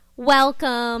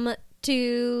Welcome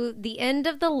to the end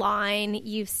of the line,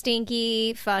 you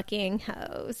stinky fucking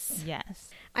hoes. Yes.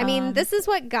 I mean, this is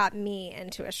what got me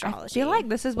into astrology. I feel like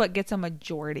this is what gets a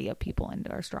majority of people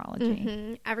into astrology.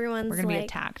 Mm-hmm. Everyone's We're going to like, be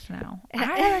attacked now.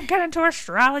 I didn't get into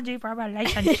astrology for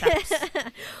relationships.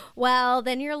 well,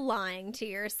 then you're lying to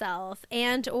yourself,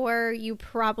 and or you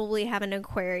probably have an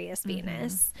Aquarius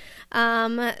Venus.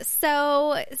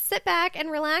 So sit back and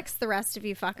relax, the rest of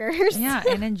you fuckers. Yeah,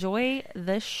 and enjoy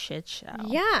the shit show.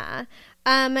 Yeah.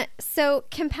 So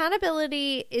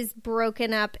compatibility is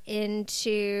broken up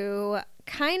into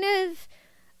kind of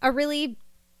a really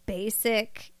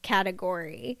basic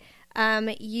category.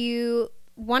 You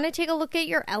want to take a look at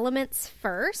your elements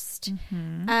first,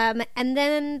 and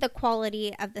then the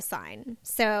quality of the sign.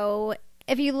 So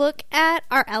if you look at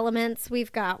our elements,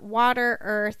 we've got water,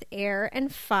 earth, air,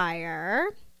 and fire.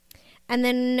 And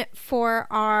then for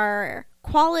our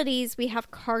qualities, we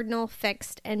have cardinal,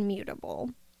 fixed, and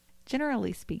mutable.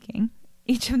 Generally speaking,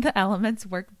 each of the elements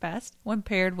work best when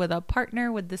paired with a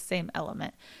partner with the same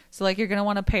element. So like you're going to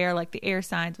want to pair like the air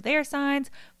signs with air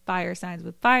signs, fire signs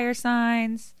with fire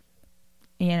signs,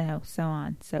 so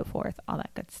on, so forth, all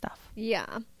that good stuff.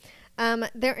 Yeah.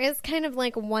 There is kind of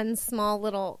like one small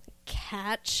little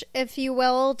catch, if you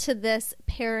will, to this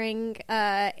pairing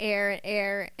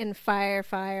air, and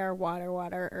fire,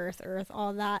 water, earth,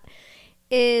 all that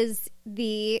is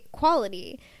the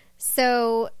quality.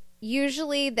 So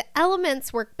usually the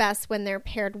elements work best when they're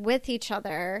paired with each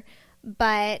other,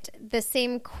 but the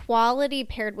same quality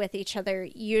paired with each other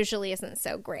usually isn't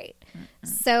so great.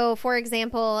 So, for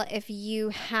example, if you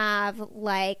have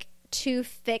like two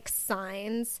fixed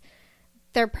signs,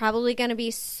 they're probably going to be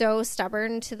so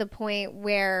stubborn to the point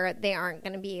where they aren't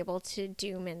going to be able to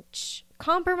do much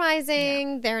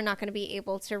compromising. Yeah. They're not going to be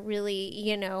able to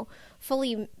really,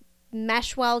 fully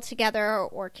mesh well together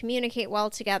or communicate well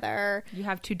together. You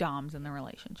have two doms in the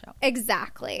relationship.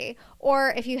 Exactly.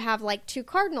 Or if you have like two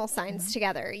cardinal signs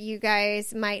together, you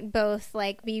guys might both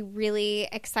like be really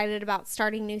excited about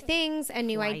starting new things and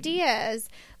new ideas.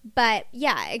 But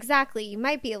yeah, exactly. You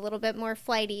might be a little bit more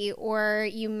flighty, or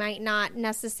you might not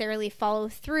necessarily follow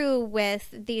through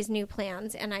with these new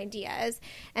plans and ideas.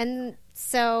 And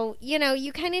so,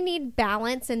 you kind of need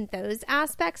balance in those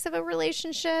aspects of a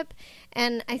relationship.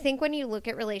 And I think when you look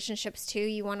at relationships too,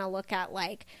 you want to look at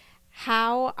like,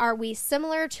 how are we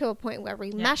similar to a point where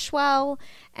we mesh well,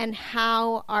 and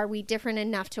how are we different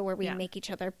enough to where we make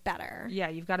each other better? Yeah,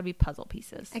 you've got to be puzzle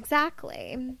pieces.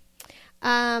 Exactly.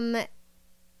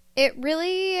 It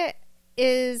really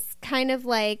is kind of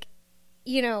like,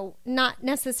 not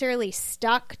necessarily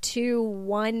stuck to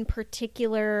one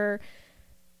particular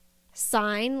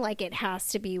sign, like it has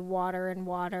to be water and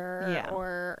water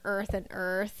or earth and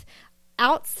earth.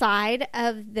 Outside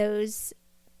of those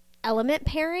element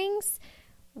pairings,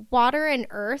 water and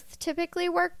earth typically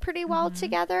work pretty well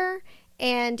together,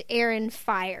 and air and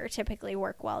fire typically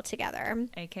work well together.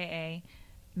 AKA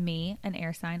me, an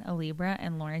air sign, a Libra,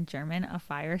 and Lauren German, a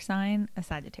fire sign, a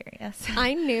Sagittarius.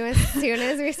 I knew as soon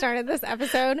as we started this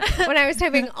episode, when I was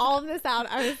typing all of this out,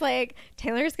 I was like,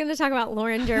 Taylor's going to talk about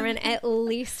Lauren German at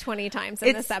least 20 times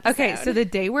in this episode. Okay, so the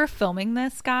day we're filming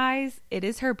this, guys, it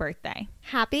is her birthday.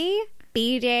 Happy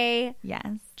B-Day.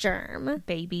 Yes. Germ.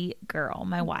 Baby girl,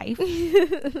 my wife.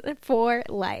 For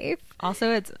life.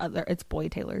 Also, it's Boy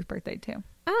Taylor's birthday, too.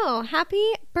 Oh,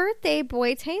 happy birthday,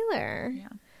 Boy Taylor. Yeah.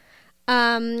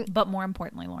 But more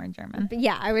importantly, Lauren German.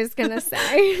 Yeah, I was gonna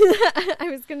say.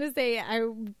 I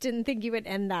didn't think you would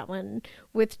end that one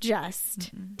with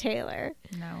just Taylor.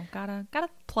 No, gotta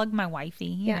plug my wifey.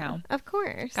 You know, of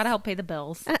course. Gotta help pay the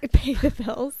bills. Pay the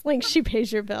bills, like she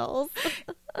pays your bills.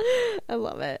 I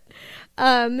love it.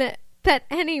 But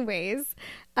anyways,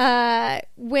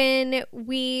 when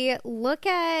we look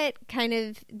at kind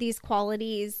of these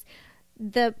qualities,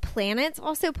 the planets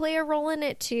also play a role in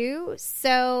it too.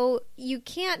 So you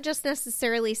can't just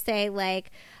necessarily say like,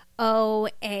 oh,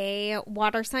 a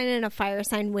water sign and a fire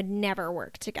sign would never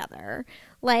work together.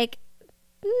 Like,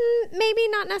 maybe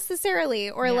not necessarily.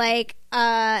 Or like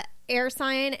air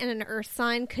sign and an earth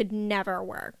sign could never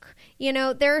work.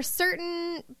 There are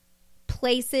certain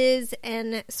places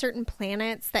and certain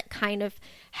planets that kind of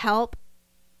help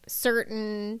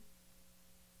certain...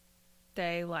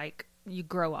 You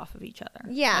grow off of each other.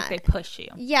 Yeah. Like they push you.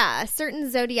 Yeah. Certain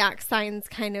zodiac signs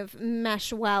kind of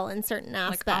mesh well in certain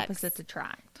aspects. Like opposites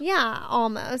attract. Yeah,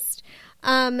 almost.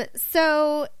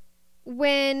 So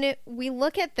when we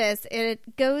look at this,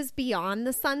 it goes beyond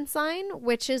the sun sign,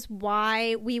 which is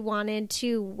why we wanted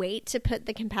to wait to put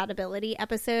the compatibility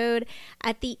episode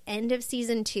at the end of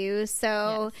season 2.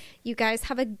 So you guys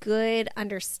have a good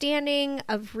understanding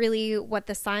of really what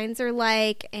the signs are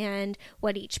like and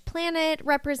what each planet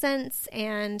represents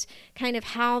and kind of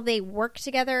how they work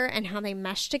together and how they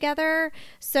mesh together.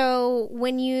 So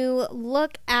when you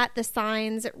look at the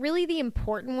signs, really the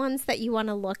important ones that you want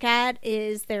to look at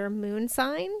is their moon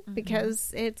sign,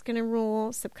 because it's going to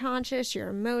rule subconscious, your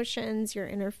emotions, your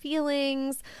inner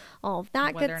feelings, all of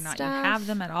that Whether good or not stuff. you have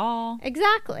them at all.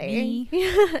 Exactly.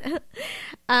 You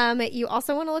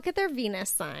also want to look at their Venus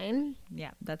sign.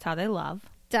 Yeah, that's how they love.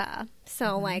 Duh.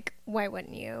 So, like, why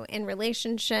wouldn't you? In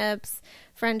relationships,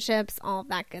 friendships, all of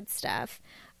that good stuff.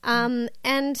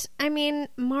 And I mean,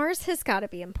 Mars has got to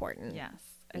be important. Yes.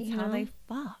 It's You how know? they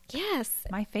fuck. Yes.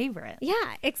 My favorite.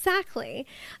 Yeah, exactly.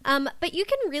 But you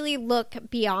can really look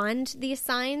beyond these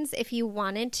signs if you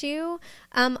wanted to.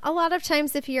 A lot of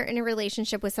times, if you're in a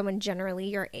relationship with someone generally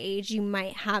your age, you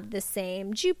might have the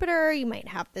same Jupiter, you might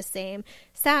have the same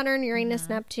Saturn, Uranus,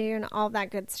 Neptune, all that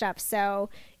good stuff. So,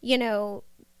 you know,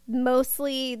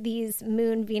 mostly these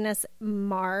Moon, Venus,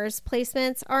 Mars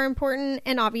placements are important,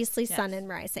 and obviously Sun and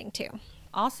Rising too.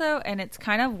 Also, and it's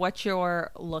kind of what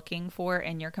you're looking for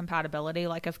in your compatibility.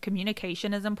 Like if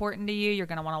communication is important to you, you're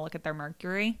going to want to look at their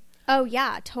Mercury. Oh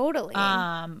yeah, totally.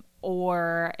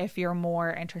 Or if you're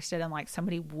more interested in like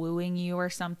somebody wooing you or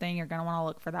something, you're going to want to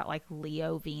look for that like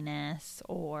Leo Venus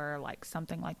or like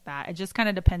something like that. It just kind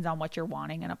of depends on what you're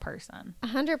wanting in a person.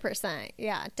 100%.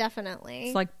 Yeah, definitely.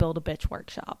 It's like build a bitch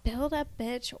workshop. Build a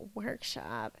bitch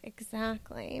workshop.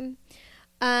 Exactly.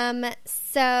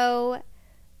 So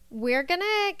we're going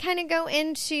to kind of go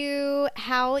into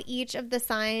how each of the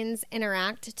signs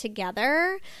interact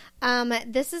together.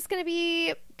 This is going to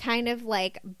be kind of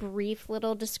like brief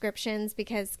little descriptions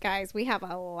because, guys, we have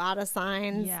a lot of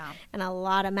signs and a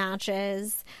lot of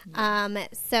matches.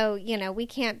 So, you know, we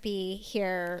can't be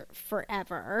here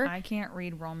forever. I can't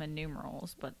read Roman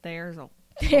numerals, but there's a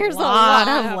lot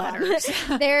of letters.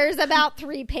 There's about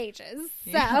 3 pages.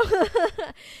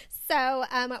 So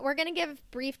we're going to give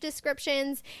brief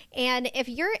descriptions. And if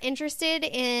you're interested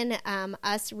in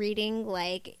us reading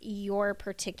like your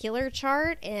particular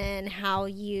chart and how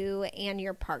you and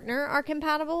your partner are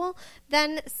compatible,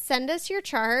 then send us your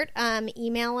chart.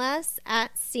 Email us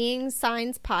at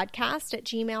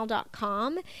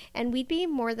seeingsignspodcast@gmail.com. And we'd be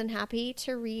more than happy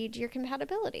to read your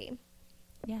compatibility.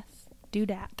 Yes, do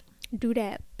that. Do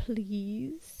that,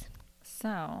 please.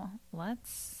 So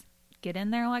let's get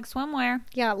in there like swimwear.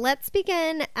 Yeah, let's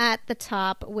begin at the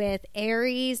top with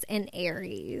Aries and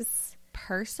Aries.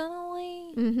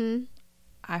 Personally,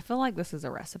 I feel like this is a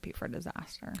recipe for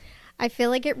disaster. I feel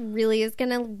like it really is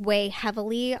going to weigh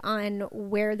heavily on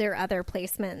where their other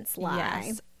placements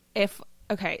lie. Yes.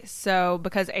 So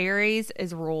because Aries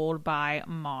is ruled by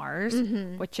Mars,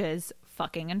 which is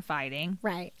fucking and fighting.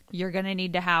 Right. You're going to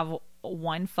need to have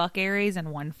one fuck Aries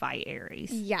and one fight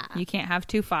Aries. Yeah. You can't have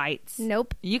 2 fights.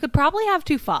 Nope. You could probably have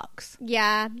 2 fucks.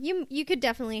 Yeah, you could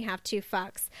definitely have 2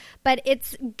 fucks, but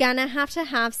it's gonna have to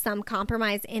have some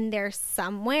compromise in there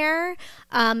somewhere.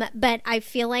 But I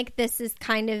feel like this is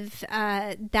kind of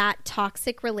that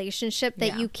toxic relationship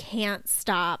that you can't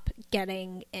stop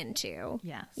getting into.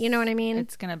 Yes. You know what I mean?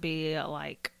 It's going to be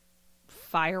like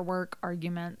firework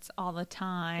arguments all the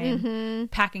time,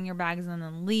 packing your bags and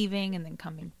then leaving and then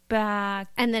coming back.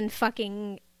 And then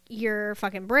fucking your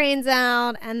fucking brains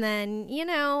out, and then, you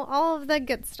know, all of the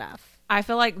good stuff. I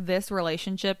feel like this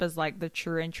relationship is like the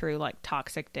true like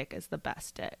toxic dick is the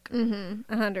best dick.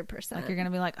 100%. Like you're going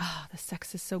to be like, oh, the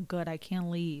sex is so good, I can't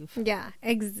leave. Yeah,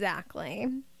 exactly.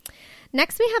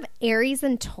 Next we have Aries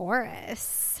and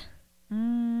Taurus.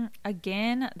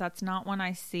 Again, that's not one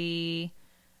I see.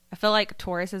 I feel like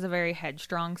Taurus is a very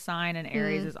headstrong sign, and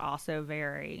Aries is also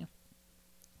very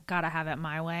gotta have it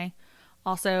my way.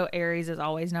 Also, Aries is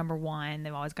always number 1.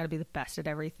 They've always got to be the best at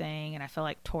everything. And I feel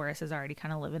like Taurus is already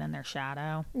kind of living in their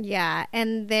shadow. Yeah.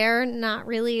 And they're not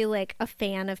really like a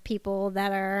fan of people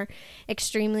that are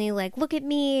extremely like, look at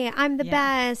me, I'm the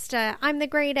best, I'm the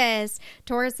greatest.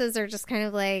 Tauruses are just kind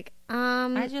of like,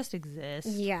 I just exist.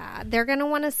 Yeah. They're going to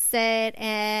want to sit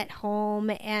at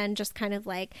home and just kind of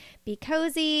like be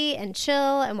cozy and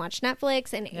chill and watch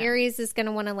Netflix. And Aries is going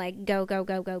to want to like go.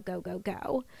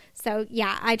 So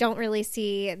yeah, I don't really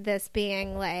see this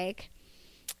being like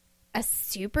a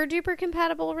super duper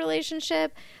compatible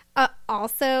relationship.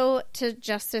 Also, to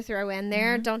throw in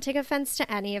there, don't take offense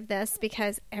to any of this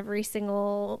because every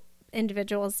single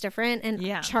individual is different, and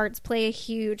Yeah. charts play a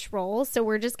huge role. So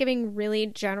we're just giving really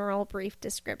general, brief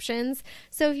descriptions.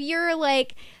 So if you're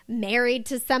like married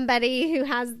to somebody who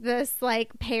has this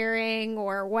like pairing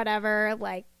or whatever,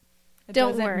 like, It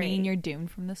don't doesn't worry. mean you're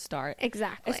doomed from the start.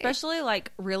 Exactly. Especially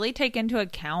like really take into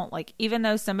account, like, even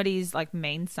though somebody's like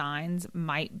main signs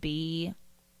might be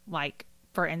like,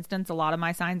 for instance, a lot of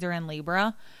my signs are in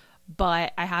Libra,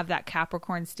 but I have that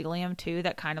Capricorn stellium too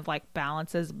that kind of like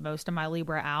balances most of my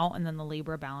Libra out, and then the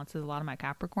Libra balances a lot of my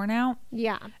Capricorn out.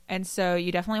 Yeah. And so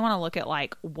you definitely want to look at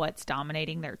like what's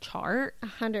dominating their chart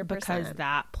 100%. because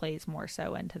that plays more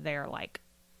so into their like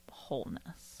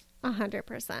wholeness.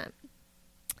 100%.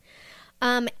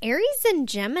 Aries and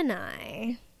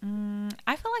Gemini.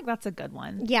 I feel like that's a good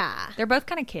one. Yeah. They're both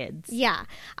kind of kids. Yeah.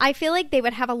 I feel like they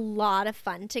would have a lot of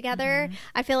fun together.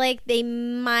 I feel like they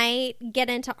might get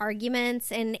into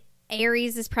arguments, and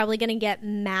Aries is probably going to get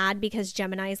mad because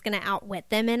Gemini is going to outwit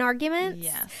them in arguments.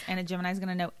 Yes. And a Gemini's going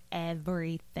to know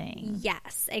everything.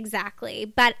 Yes, exactly.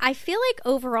 But I feel like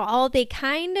overall they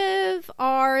kind of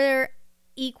are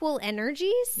equal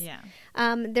energies. Yeah.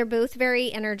 They're both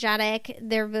very energetic.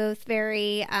 They're both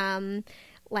very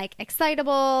like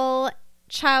excitable,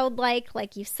 childlike,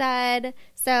 like you said.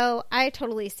 So I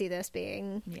totally see this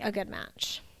being a good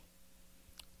match.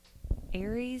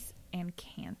 Aries and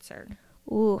Cancer.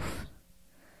 Oof.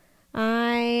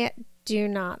 I do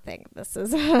not think this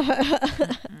is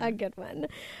a good one.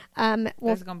 Well,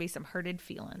 There's going to be some hurted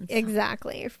feelings.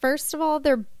 exactly. First of all,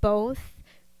 they're both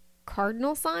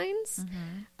cardinal signs.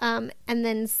 And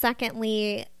then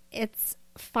secondly, it's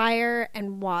fire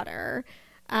and water.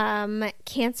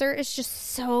 Cancer is just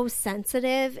so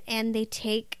sensitive, and they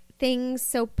take things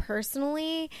so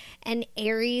personally, and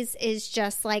Aries is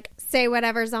just like, say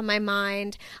whatever's on my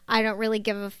mind. I don't really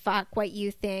give a fuck what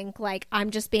you think. Like, I'm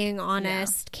just being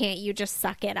honest. Can't you just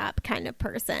suck it up kind of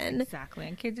person. Exactly.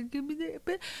 And Cancer could be there,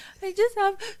 but I just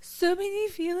have so many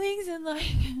feelings and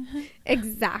like...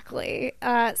 Exactly.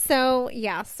 So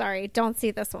yeah, sorry. Don't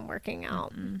see this one working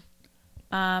out.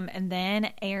 And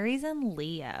then Aries and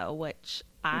Leo, which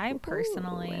I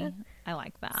personally, I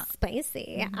like that.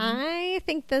 Spicy. I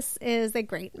think this is a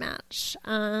great match.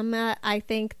 I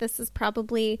think this is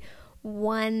probably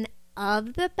one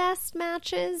of the best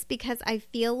matches because I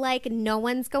feel like no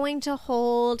one's going to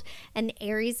hold an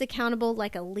Aries accountable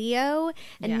like a Leo,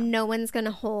 and no one's going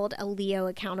to hold a Leo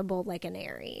accountable like an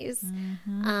Aries.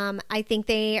 I think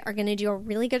they are going to do a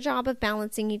really good job of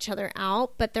balancing each other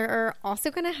out, but they're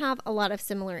also going to have a lot of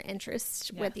similar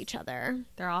interests with each other.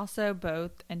 They're also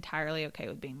both entirely okay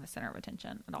with being the center of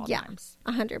attention at all times.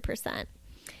 100%.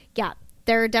 Yeah,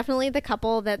 they're definitely the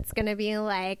couple that's going to be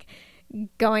like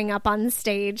going up on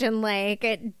stage and like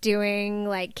doing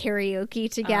like karaoke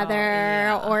together,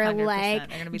 or 100%. like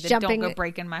They're gonna be the jumping. Don't Go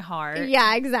Breaking My Heart.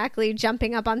 Yeah, exactly.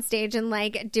 Jumping up on stage and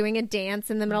like doing a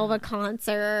dance in the middle of a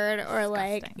concert, or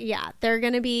like, yeah, they're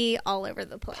gonna be all over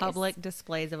the place. Public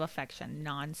displays of affection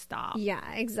nonstop.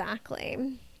 Yeah,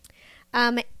 exactly.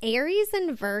 Aries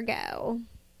and Virgo.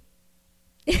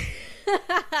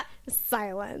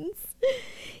 Silence.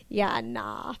 Yeah,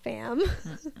 nah, fam.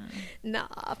 Nah,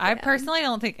 fam. I personally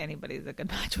don't think anybody's a good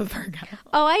match with Virgo.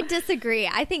 Oh, I disagree.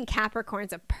 I think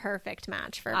Capricorn's a perfect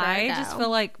match for Virgo. I just feel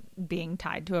like being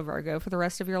tied to a Virgo for the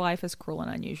rest of your life is cruel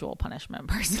and unusual punishment,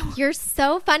 personally. You're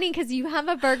so funny because you have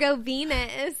a Virgo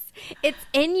Venus. It's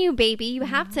in you, baby. You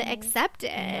have to accept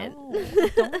it. No,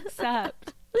 don't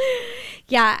accept.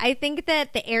 Yeah, I think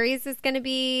that the Aries is going to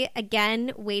be,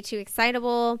 again, way too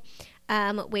excitable,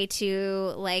 way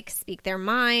too, like, speak their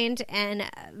mind. And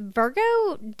Virgo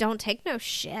don't take no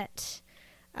shit.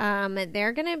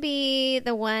 They're going to be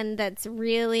the one that's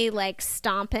really, like,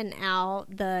 stomping out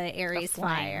the Aries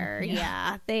fire.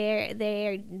 Yeah,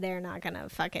 they're not going to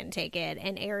fucking take it.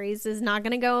 And Aries is not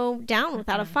going to go down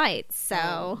without a fight.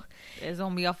 So... It's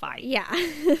going to be a fight. Yeah.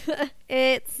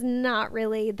 It's not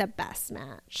really the best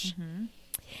match.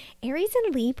 Aries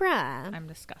and Libra. I'm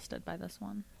disgusted by this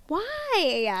one.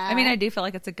 Why? I mean, I do feel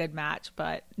like it's a good match,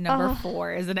 but number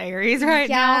 4 is an Aries now,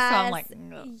 so I'm like,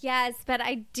 ugh. Yes, but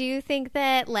I do think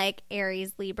that like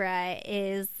Aries Libra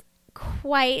is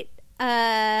quite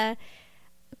a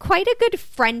good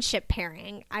friendship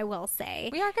pairing, I will say.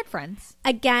 We are good friends.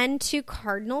 Again, 2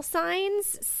 cardinal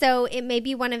signs, so it may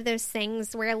be one of those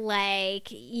things where, like,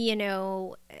 you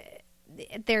know,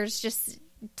 there's just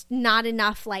not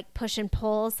enough, like, push and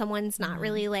pull. Someone's not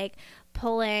really, like,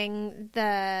 pulling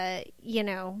the, you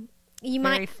know,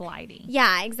 Very flighty.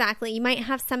 Yeah, exactly. You might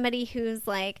have somebody who's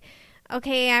like,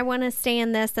 okay, I want to stay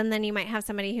in this, and then you might have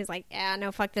somebody who's like, yeah,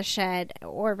 no, fuck this shit,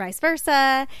 or vice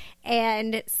versa.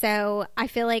 And so I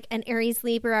feel like an Aries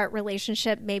Libra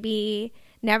relationship maybe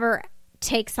never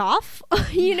takes off.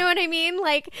 You know what I mean?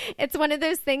 Like, it's one of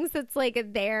those things that's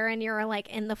like there and you're like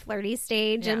in the flirty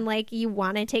stage and like you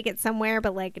want to take it somewhere,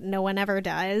 but like no one ever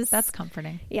does. That's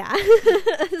comforting. Yeah.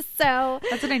 So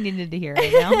that's what I needed to hear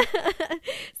right now.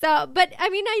 So, but I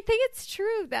mean, I think it's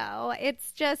true though.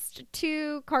 It's just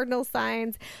two cardinal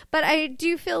signs, but I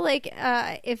do feel like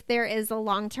if there is a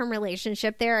long-term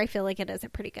relationship there, I feel like it is a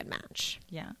pretty good match.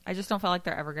 Yeah. I just don't feel like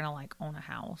they're ever going to like own a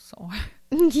house or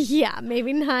yeah,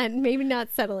 maybe not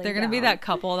settling. They're going to be that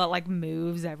couple that like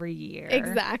moves every year.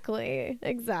 Exactly.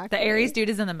 The Aries dude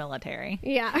is in the military.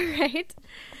 Yeah, right.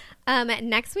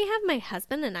 Next we have my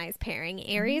husband and I's pairing,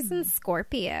 Aries and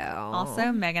Scorpio.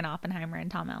 Also Megan Oppenheimer and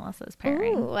Tom Ellis's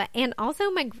pairing. Ooh, and also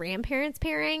my grandparents'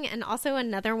 pairing, and also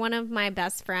another one of my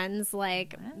best friends,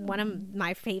 like one of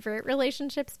my favorite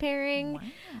relationships pairing.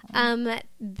 Wow.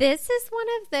 This is one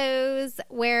of those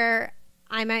where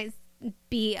I might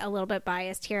be a little bit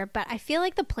biased here, but I feel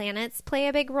like the planets play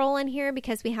a big role in here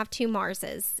because we have two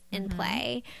Marses in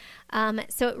play.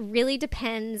 So it really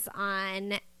depends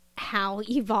on how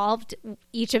evolved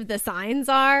each of the signs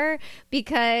are,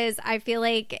 because I feel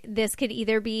like this could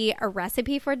either be a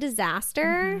recipe for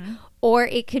disaster or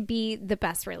it could be the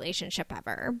best relationship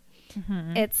ever.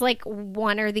 It's like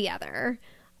one or the other.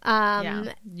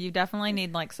 Yeah, you definitely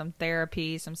need like some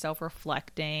therapy, some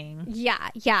self-reflecting.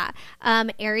 Yeah.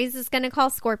 Aries is going to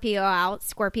call Scorpio out.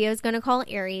 Scorpio is going to call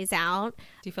Aries out.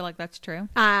 Do you feel like that's true?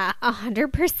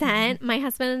 100%. My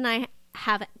husband and I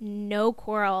have no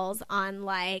quarrels on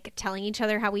like telling each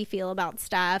other how we feel about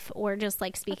stuff or just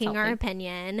like speaking our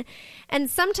opinion. And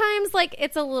sometimes like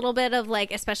it's a little bit of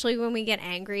like, especially when we get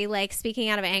angry, like speaking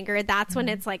out of anger, that's when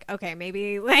it's like, okay,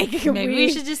 maybe we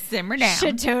should just simmer down,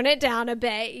 should tone it down a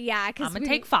bit. Yeah, because I'm gonna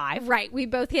take 5. Right, we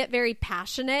both get very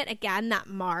passionate. Again, that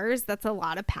Mars, that's a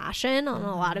lot of passion on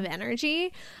a lot of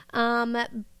energy.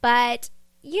 But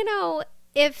you know,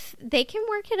 if they can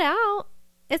work it out,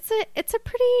 it's a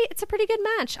pretty good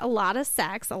match. A lot of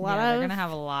sex, they're gonna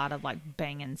have a lot of like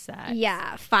banging sex.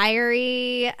 Yeah,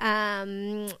 fiery,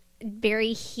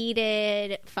 very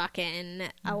heated, fucking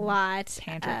a lot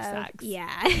tantric sex.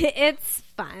 Yeah, it's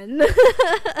fun.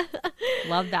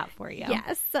 Love that for you.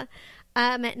 Yes.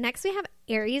 Next we have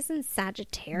Aries and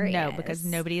Sagittarius. No, because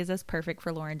nobody is as perfect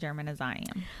for Lauren German as I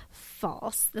am.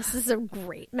 False. This is a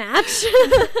great match.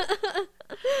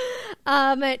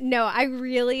 No, I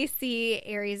really see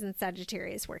Aries and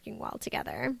Sagittarius working well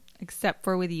together. Except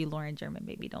for with you, Lauren German,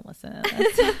 baby. Don't listen to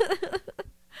this.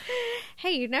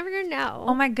 Hey, you never know.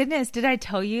 Oh my goodness. Did I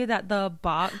tell you that the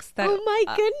box that... Oh my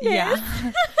goodness. Yeah.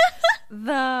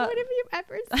 What have you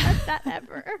ever said that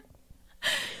ever?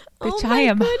 Bitch, I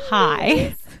am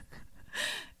high.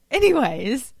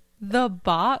 Anyways, the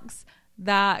box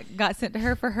that got sent to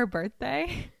her for her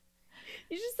birthday.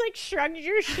 You just like shrugged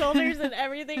your shoulders and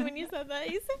everything when you said that.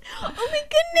 You said, "Oh my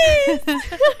goodness!"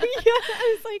 Yeah,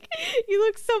 I was like, "You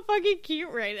look so fucking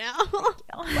cute right now."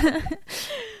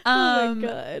 Oh my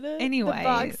god! Anyway, the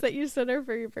box that you sent her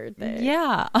for your birthday.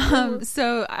 Yeah.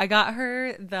 So I got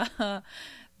her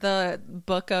the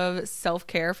book of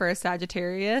self-care for a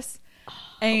Sagittarius.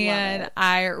 And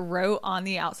I wrote on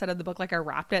the outside of the book, like I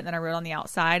wrapped it, and then I wrote on the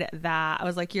outside that I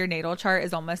was like, your natal chart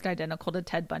is almost identical to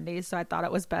Ted Bundy's, so I thought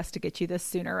it was best to get you this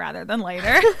sooner rather than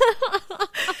later.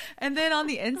 And then on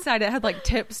the inside, it had like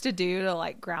tips to do to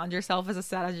like ground yourself as a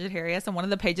Sagittarius. And one of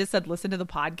the pages said, listen to a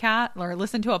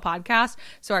podcast.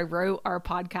 So I wrote our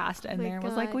podcast in there and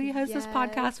was like, will you host this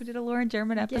podcast? We did a Lauren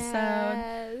German episode.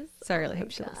 Yes. So I really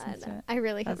hope she listens to it. I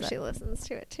really hope she listens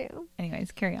to it too.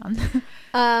 Anyways, carry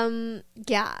on.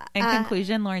 Yeah. In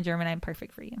conclusion, Lauren German, I'm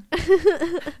perfect for you.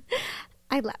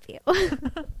 I love you.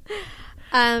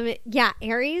 Yeah,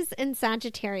 Aries and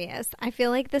Sagittarius. I feel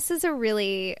like this is a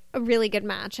really good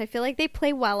match. I feel like they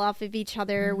play well off of each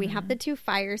other. We have the two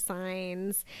fire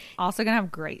signs. Also gonna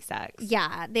have great sex.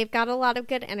 Yeah, they've got a lot of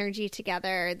good energy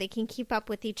together. They can keep up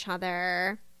with each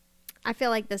other. I feel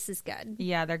like this is good.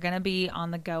 Yeah, they're gonna be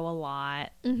on the go a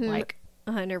lot. Like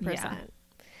 100%. Yeah.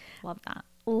 Love that.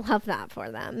 Love that for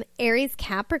them. Aries,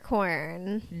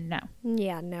 Capricorn. No.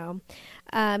 Yeah, no.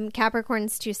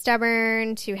 Capricorn's too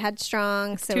stubborn, too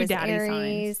headstrong. So is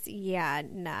Aries. Signs. Yeah,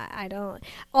 nah, I don't.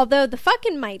 Although the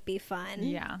fucking might be fun.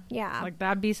 Yeah. Yeah. Like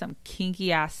that'd be some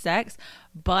kinky ass sex.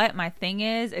 But my thing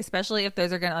is, especially if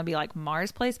those are going to be like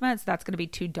Mars placements, that's going to be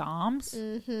 2 doms.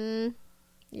 Mm-hmm.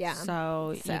 Yeah.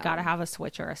 So you got to have a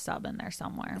switch or a sub in there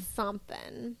somewhere.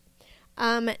 Something.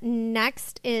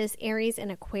 Next is Aries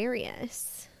and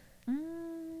Aquarius.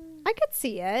 I could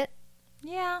see it.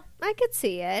 Yeah. I could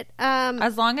see it.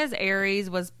 As long as Aries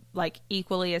was like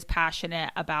equally as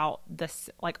passionate about this,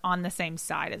 like on the same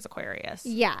side as Aquarius.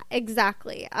 Yeah,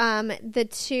 exactly. The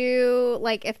two,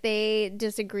 like if they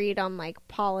disagreed on like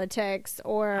politics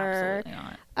or Absolutely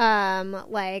not.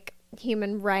 like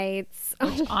human rights.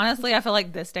 Which, honestly, I feel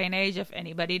like this day and age, if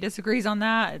anybody disagrees on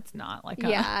that, it's not like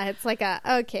yeah, it's like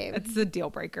okay, it's a deal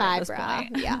breaker bye, at this brah.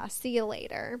 point. Yeah, see you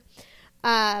later.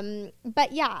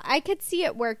 But yeah, I could see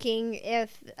it working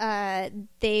if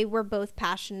they were both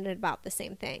passionate about the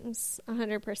same things.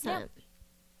 100%.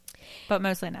 But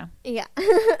mostly no. Yeah.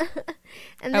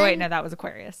 And Oh wait, no, that was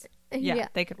Aquarius. Yeah, Yeah.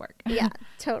 they could work. Yeah,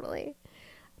 totally.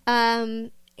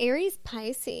 Aries,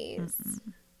 Pisces.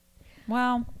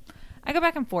 Well, I go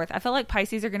back and forth. I feel like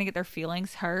Pisces are going to get their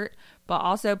feelings hurt, but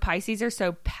also Pisces are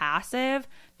so passive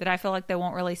that I feel like they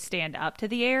won't really stand up to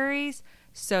the Aries.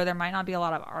 So there might not be a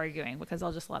lot of arguing because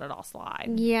they'll just let it all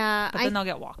slide. Yeah, But then they'll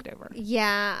get walked over.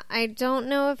 yeah, I don't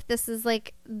know if this is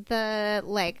like the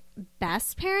like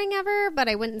best pairing ever, but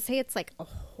I wouldn't say it's like a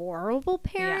horrible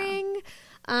pairing.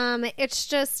 It's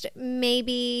just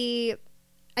maybe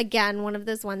again one of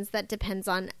those ones that depends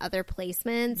on other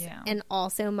placements and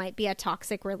also might be a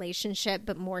toxic relationship,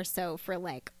 but more so for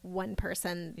like one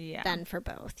person than for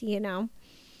both, you know?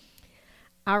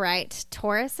 All right,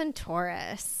 Taurus and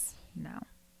Taurus. No.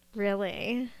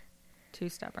 Really? Too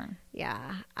stubborn.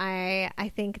 Yeah,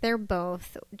 I think they're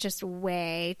both just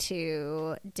way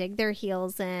to dig their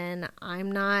heels in.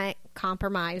 I'm not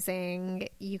compromising.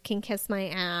 You can kiss my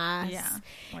ass. Yeah.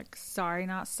 Like, sorry,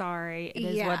 not sorry. It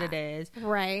is what it is.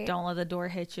 Right. Don't let the door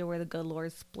hit you where the good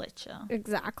Lord split you.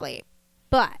 Exactly.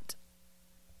 But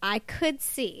I could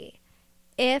see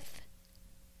if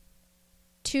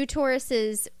two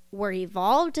Tauruses were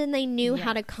evolved and they knew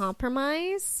how to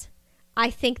compromise, I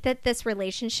think that this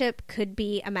relationship could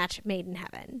be a match made in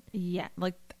heaven. Yeah.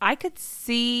 Like, I could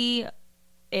see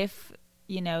if,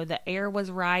 you know, the air was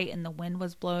right and the wind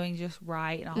was blowing just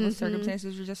right and all the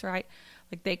circumstances were just right.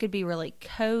 Like, they could be really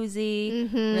cozy,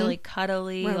 really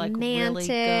cuddly, Romantic, like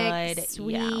really good.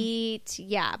 Sweet.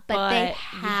 Yeah. But they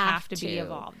you have to be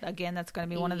evolved. Again, that's going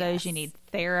to be one of those. You need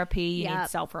therapy. You need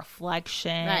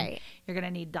self-reflection. Right. You're going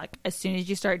to need, like, as soon as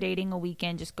you start dating a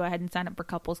weekend, just go ahead and sign up for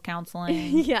couples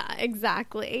counseling. Yeah,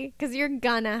 exactly. Because you're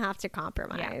going to have to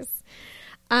compromise.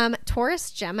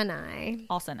 Taurus, Gemini.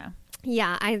 Also no.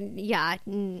 Yeah.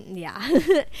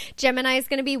 Gemini is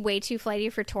going to be way too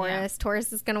flighty for Taurus.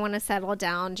 Taurus is going to want to settle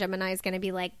down. Gemini is going to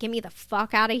be like, get me the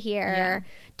fuck out of here.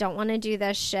 Don't want to do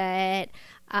this shit.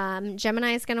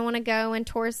 Gemini is going to want to go and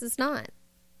Taurus is not.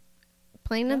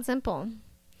 Plain and simple.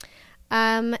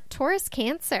 Taurus,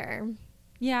 Cancer.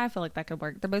 Yeah, I feel like that could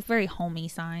work. They're both very homey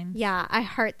signs. Yeah, I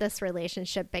heart this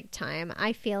relationship big time.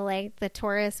 I feel like the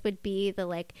Taurus would be the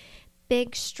like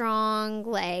big, strong,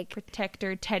 like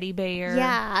protector, teddy bear.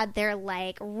 Yeah, they're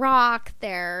like rock,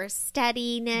 their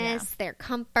steadiness, their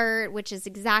comfort, which is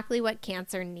exactly what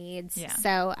Cancer needs. Yeah.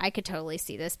 So I could totally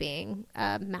see this being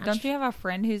a match. Don't you have a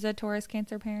friend who's a Taurus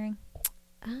Cancer pairing?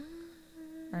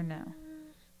 Or no?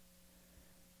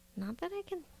 Not that I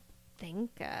can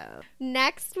think of.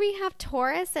 Next, we have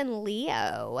Taurus and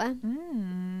Leo.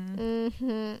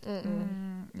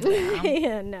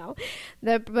 Yeah, no.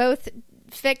 They're both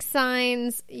fixed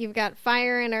signs. You've got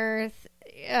fire and earth.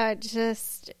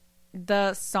 Just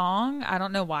the song, I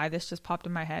don't know why this just popped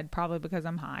in my head, probably because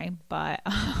I'm high, but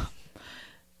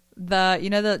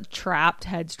the Trapped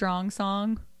Headstrong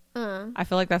song, I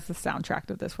feel like that's the soundtrack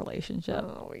of this relationship.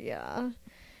 Oh yeah.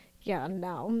 Yeah,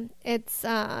 no. It's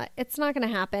not gonna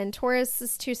happen. Taurus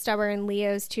is too stubborn,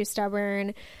 Leo's too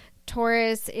stubborn.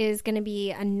 Taurus is going to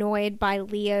be annoyed by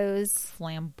Leo's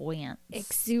flamboyance,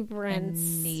 exuberance,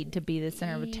 and need to be the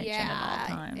center of attention at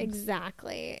all times.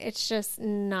 Exactly. It's just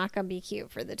not going to be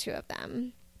cute for the two of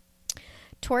them.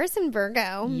 Taurus and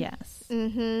Virgo. Yes.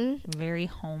 Very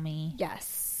homey.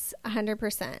 Yes,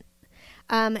 100%.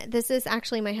 This is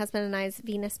actually my husband and I's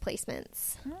Venus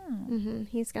placements.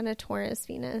 He's got a Taurus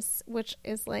Venus, which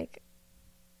is like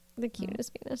the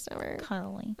cutest Venus ever.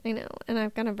 Cuddly. I know. And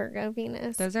I've got a Virgo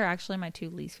Venus. Those are actually my two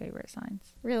least favorite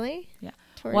signs. Really? Yeah.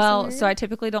 Taurus well, so I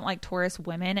typically don't like Taurus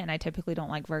women and I typically don't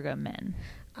like Virgo men.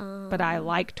 But I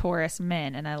like Taurus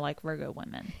men and I like Virgo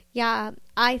women. Yeah.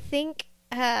 I think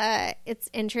it's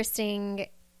interesting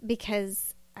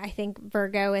because I think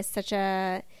Virgo is such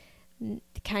a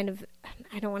kind of,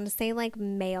 I don't want to say like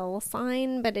male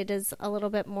sign, but it is a little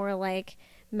bit more like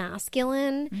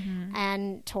masculine,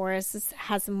 and Taurus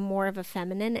has more of a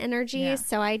feminine energy.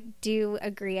 So I do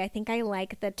agree. I think I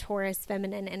like the Taurus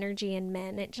feminine energy in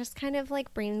men. It just kind of like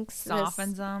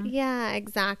softens them. Yeah,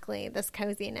 exactly. This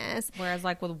coziness. Whereas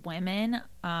like with women,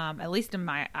 at least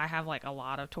I have like a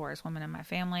lot of Taurus women in my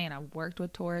family, and I've worked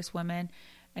with Taurus women,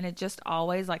 And it just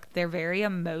always like they're very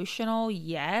emotional,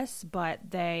 yes, but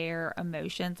their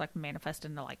emotions like manifest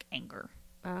into like anger.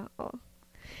 Oh.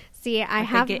 See,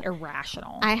 They get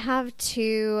irrational. I have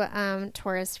two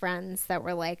Taurus friends that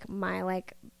were like my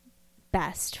like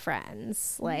best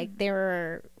friends. Like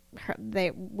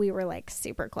we were like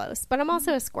super close. But I'm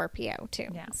also a Scorpio too.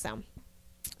 Yeah. So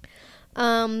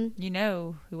you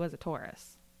know who was a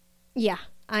Taurus. yeah,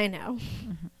 I know.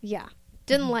 Yeah.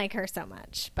 Didn't like her so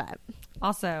much, but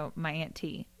Also my Aunt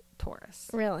T, Taurus.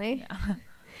 really.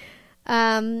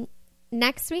 Yeah.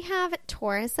 Next we have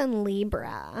Taurus and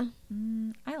Libra.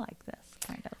 I like this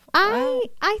kind of. I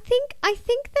think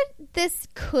that this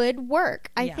could work.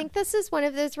 I Yeah. think this is one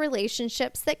of those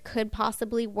relationships that could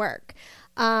possibly work.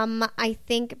 I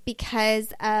think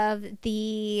because of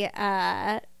the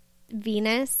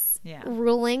Venus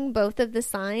ruling both of the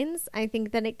signs, I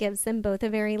think that it gives them both a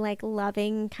very like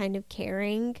loving kind of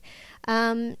caring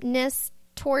ness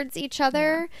towards each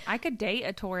other. I could date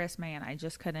a Taurus man. I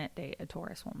just couldn't date a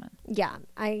Taurus woman. Yeah,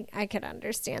 I could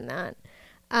understand that.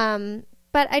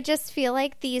 But I just feel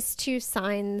like these two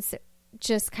signs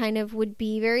just kind of would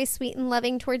be very sweet and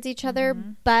loving towards each other.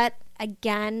 But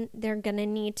again, they're going to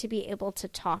need to be able to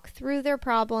talk through their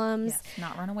problems. Yes,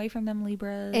 not run away from them,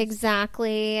 Libras.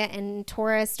 Exactly. And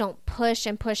Taurus, don't push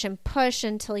and push and push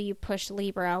until you push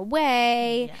Libra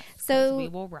away. Yes, so we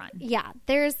will run. Yeah,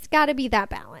 there's got to be that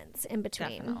balance in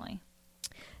between. Definitely.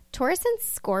 Taurus and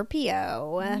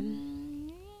Scorpio.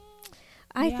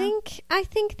 I Yeah. think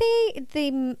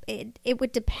it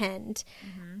would depend.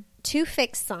 Two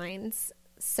fixed signs.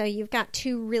 So you've got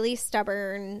two really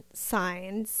stubborn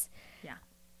signs. Yeah.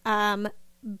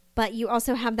 But you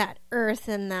also have that earth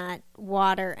and that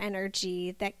water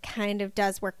energy that kind of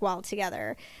does work well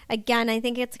together. Again, I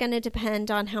think it's going to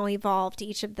depend on how evolved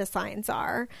each of the signs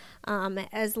are.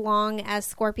 As long as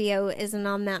Scorpio isn't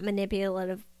on that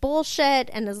manipulative bullshit,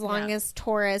 and as long as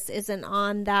Taurus isn't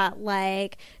on that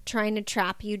like trying to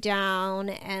trap you down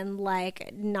and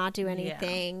like not do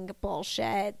anything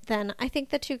bullshit, then I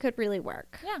think the two could really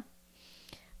work. Yeah.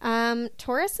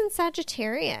 Taurus and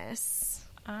Sagittarius.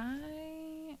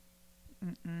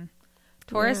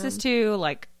 Taurus is too,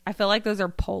 like, I feel like those are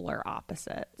polar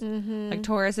opposites. Like,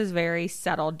 Taurus is very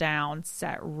settled down,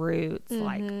 set roots.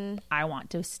 Like, I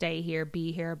want to stay here,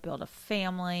 be here, build a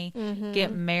family,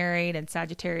 get married. And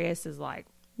Sagittarius is like,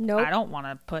 Nope. I don't want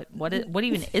to put, what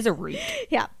even is a root?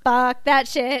 Yeah, fuck that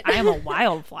shit. I am a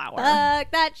wildflower.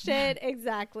 Fuck that shit.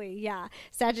 Exactly. Yeah.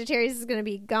 Sagittarius is going to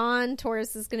be gone.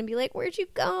 Taurus is going to be like, where'd you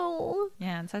go?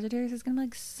 Yeah, and Sagittarius is going to be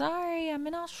like, sorry, I'm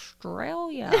in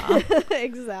Australia.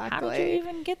 Exactly. How did you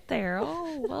even get there?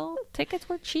 Oh, well, tickets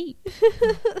were cheap.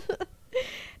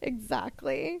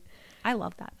 Exactly. I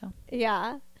love that, though.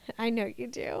 Yeah, I know you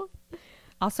do.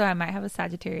 Also, I might have a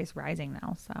Sagittarius rising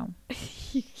now, so.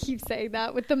 You keep saying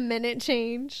that with the minute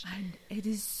change. It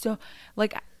is so,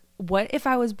 like, what if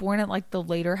I was born at, like, the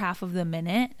later half of the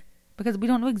minute? Because we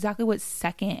don't know exactly what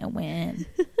second it went in.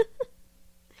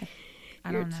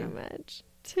 I don't know. Too much.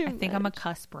 I think I'm a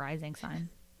cusp rising sign.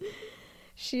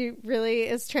 She really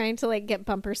is trying to like get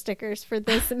bumper stickers for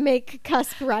this make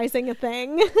cusp rising a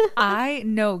thing. I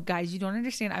know, guys, you don't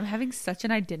understand. I'm having such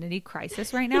an identity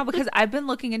crisis right now because I've been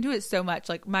looking into it so much.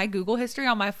 Like, my Google history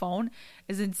on my phone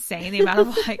is insane. The amount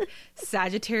of like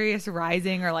Sagittarius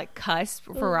rising or like cusp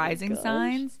for rising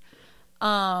signs.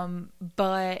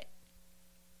 But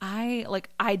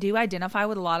I do identify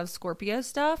with a lot of Scorpio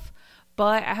stuff,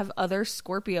 but I have other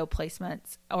Scorpio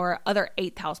placements or other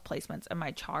 8th house placements in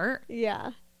my chart.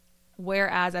 Yeah.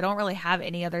 Whereas I don't really have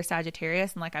any other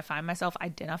Sagittarius, and like I find myself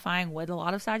identifying with a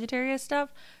lot of Sagittarius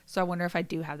stuff. So I wonder if I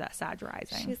do have that Sag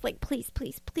rising. She's like, please,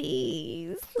 please,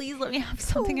 please. Please let me have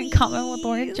something in common with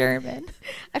Lauren German.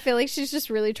 I feel like she's just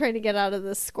really trying to get out of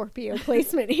the Scorpio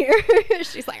placement here.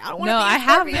 She's like, I don't want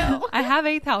to be Scorpio. I have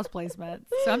 8th house placements,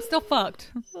 so I'm still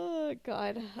fucked. Oh,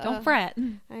 God. Don't fret.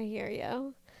 I hear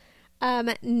you.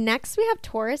 Next we have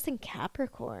Taurus and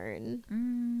Capricorn.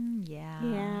 Yeah.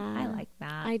 Yeah. I like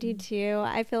that. I do too.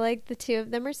 I feel like the two of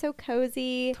them are so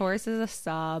cozy. Taurus is a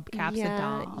sub, Cap's a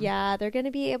dom. Yeah, they're going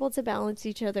to be able to balance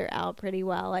each other out pretty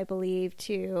well, I believe,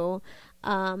 too.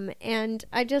 And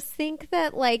I just think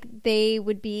that like they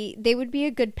would be a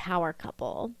good power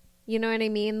couple. You know what I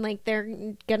mean? Like, they're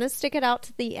going to stick it out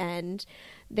to the end.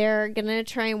 They're going to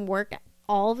try and work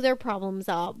all of their problems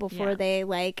out before they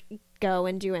like go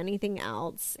and do anything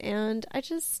else. And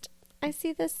I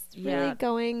see this really Yeah.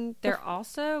 going. They're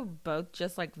also both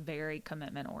just like very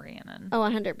commitment oriented. Oh,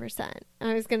 100%.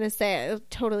 I was going to say, I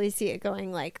totally see it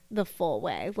going like the full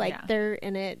way. Like Yeah. they're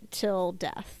in it till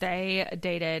death. They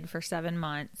dated for 7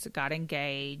 months, got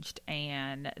engaged,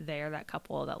 and they're that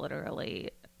couple that literally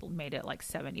made it like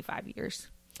 75 years.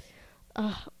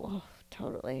 Oh,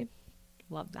 totally.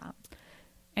 Love that.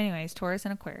 Anyways, Taurus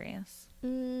and Aquarius.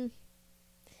 Don't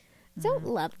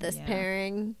love this yeah.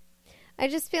 pairing. I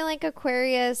just feel like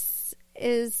Aquarius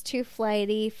is too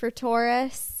flighty for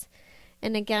Taurus.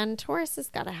 And again, Taurus has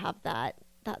got to have that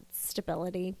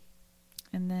stability.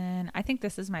 And then I think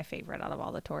this is my favorite out of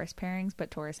all the Taurus pairings, but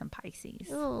Taurus and Pisces.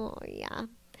 Oh, yeah.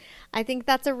 I think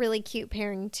that's a really cute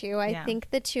pairing too. I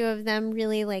think the two of them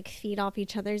really like feed off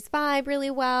each other's vibe really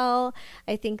well.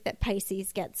 I think that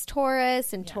Pisces gets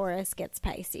Taurus and Taurus gets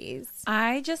Pisces.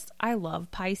 I love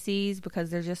Pisces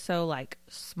because they're just so like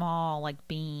small, like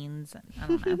beans. I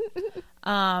don't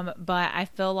know. But I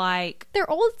feel like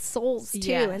they're old souls too,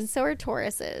 Yes. and so are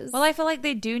Tauruses. well, I feel like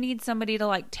they do need somebody to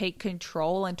like take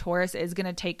control, and Taurus is going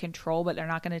to take control, but they're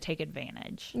not going to take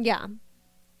advantage. Yeah.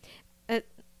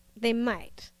 They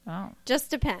might. Oh.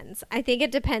 Just depends. I think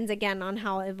it depends again on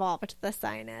how evolved the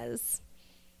sign is.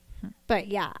 But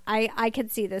yeah, I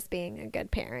could see this being a good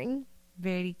pairing.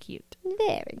 Very cute.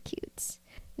 Very cute.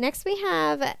 Next we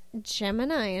have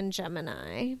Gemini and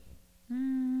Gemini.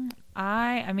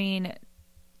 I mean,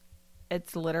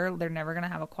 it's literally, they're never going to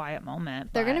have a quiet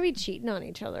moment. They're but going to be cheating on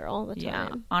each other all the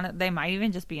time. they might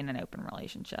even just be in an open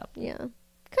relationship. Yeah.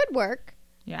 Could work.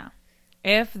 Yeah.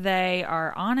 If they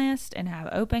are honest and have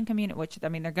open which, I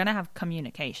mean, they're going to have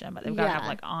communication, but they've got to have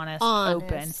like honest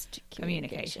open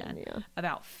communication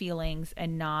about feelings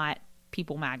and not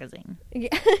People Magazine. Yeah,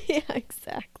 yeah,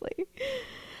 exactly.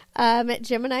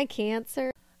 Gemini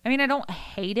Cancer. I mean, I don't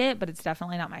hate it, but it's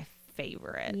definitely not my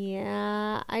favorite.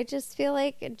 Yeah, I just feel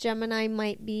like Gemini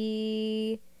might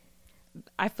be...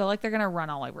 I feel like they're going to run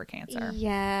all over Cancer.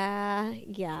 Yeah.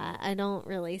 I don't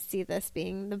really see this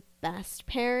being the best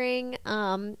pairing.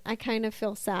 I kind of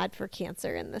feel sad for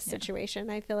Cancer in this situation.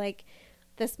 I feel like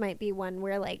this might be one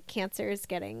where like Cancer is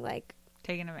getting like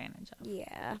taken advantage of.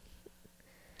 Yeah.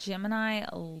 Gemini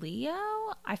Leo,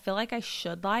 I feel like I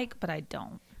should like, but I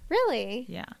don't. Really?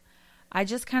 Yeah. I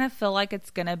just kind of feel like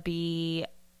it's going to be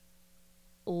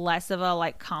less of a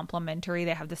like complementary.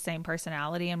 They have the same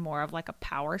personality and more of like a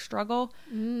power struggle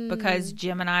because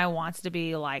Gemini wants to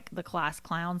be like the class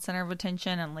clown, center of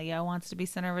attention, and Leo wants to be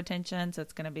center of attention. So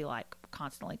it's going to be like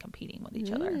constantly competing with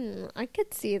each other. I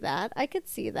could see that. I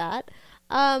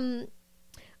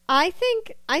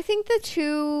think the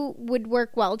two would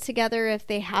work well together if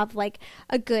they have like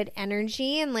a good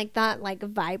energy and like that like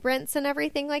vibrance and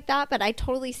everything like that. But I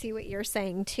totally see what you're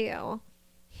saying too.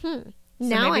 So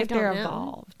now maybe I if don't they're know.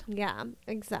 evolved. Yeah,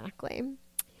 exactly.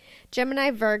 Gemini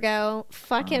Virgo,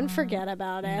 fucking forget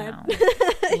about it. No,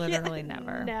 literally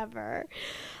never. Never.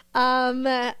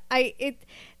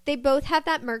 They both have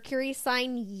that Mercury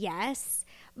sign, yes,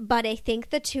 but I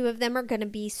think the two of them are going to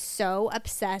be so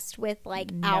obsessed with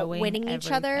like Knowing outwitting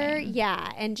each other, everything.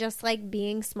 yeah, and just like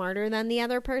being smarter than the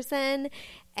other person,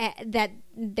 that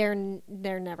they're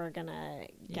never gonna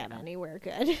get anywhere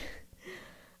good.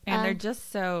 And they're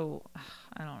just so,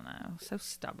 I don't know, so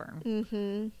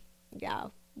stubborn. Yeah,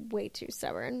 way too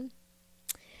stubborn.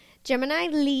 Gemini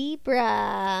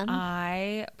Libra.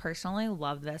 I personally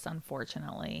love this,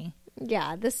 unfortunately.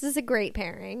 Yeah, this is a great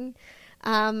pairing.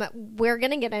 We're going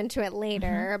to get into it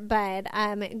later, but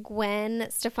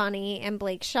Gwen Stefani and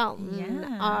Blake Shelton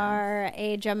are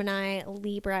a Gemini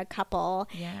Libra couple.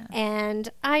 Yeah. And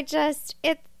I just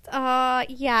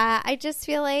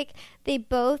feel like they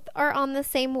both are on the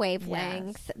same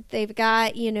wavelength. Yes. They've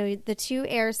got, the two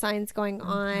air signs going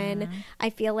on.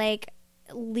 I feel like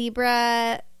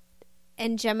Libra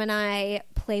and Gemini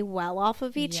play well off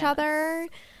of each other.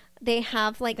 They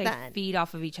have like They that. feed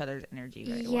off of each other's energy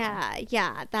very well.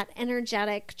 Yeah. That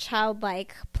energetic,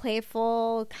 childlike,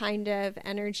 playful kind of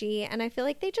energy. And I feel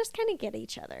like they just kind of get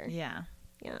each other. Yeah.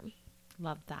 Yeah.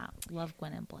 Love that. Love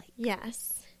Gwen and Blake.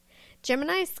 Yes.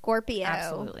 Gemini Scorpio.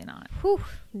 Absolutely not. Whew,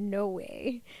 no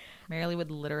way. Marilee would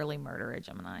literally murder a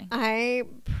Gemini. I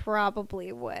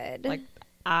probably would. Like,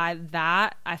 I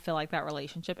feel like that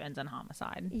relationship ends in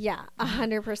homicide. Yeah,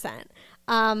 100%.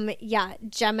 Yeah,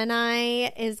 Gemini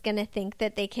is going to think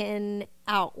that they can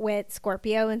outwit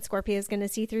Scorpio, and Scorpio is going to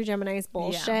see through Gemini's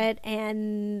bullshit,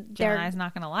 and Gemini's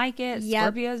not going to like it. Yep.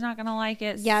 Scorpio's not going to like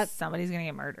it. Yep. Somebody's going to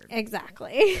get murdered.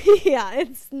 Exactly. Yeah,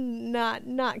 it's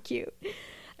not cute.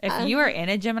 If you are in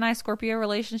a Gemini Scorpio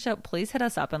relationship, please hit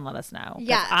us up and let us know.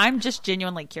 Yeah. I'm just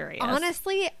genuinely curious.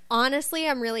 Honestly,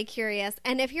 I'm really curious.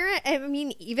 And if you're, I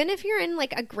mean, even if you're in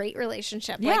like a great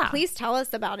relationship, Yeah. like please tell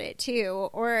us about it too.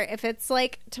 Or if it's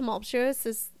like tumultuous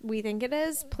as we think it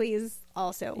is, please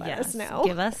also let us know.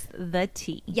 Give us the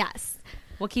tea. Yes.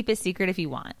 We'll keep it secret if you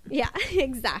want, Yeah,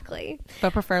 exactly.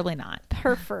 but preferably not.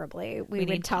 Preferably, we would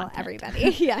need tell content. everybody.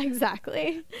 Yeah,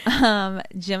 exactly.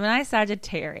 Gemini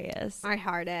Sagittarius. I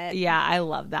heart it. Yeah, I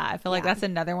love that. I feel like Yeah. that's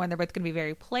another one. They're both going to be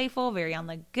very playful, very on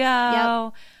the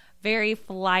go, very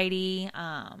flighty.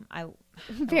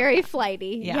 Very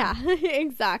flighty. Yeah. Yeah,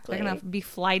 exactly. They're going to be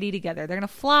flighty together. They're going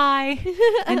to fly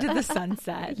into the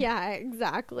sunset. Yeah,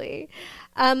 exactly.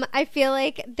 I feel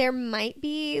like there might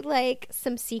be like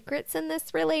some secrets in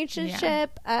this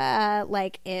relationship.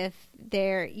 Like if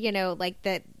there, like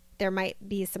that there might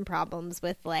be some problems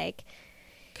with like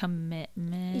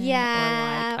Commitment.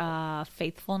 Yeah. Or like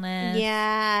faithfulness.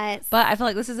 yeah, But I feel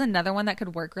like this is another one that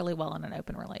could work really well in an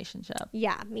open relationship.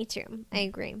 yeah, me too. I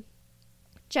agree.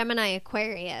 Gemini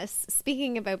Aquarius.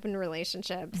 Speaking of open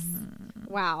relationships,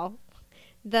 wow.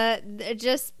 The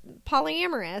just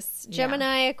polyamorous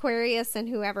Gemini Aquarius and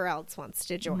whoever else wants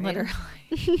to join. Literally.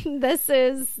 This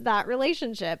is that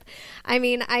relationship. I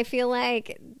mean, I feel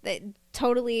like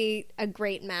totally a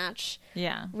great match.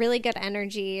 Yeah. Really good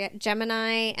energy.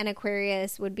 Gemini and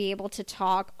Aquarius would be able to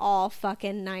talk all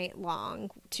fucking night long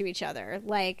to each other.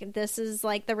 Like, this is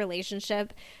like the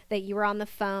relationship that you were on the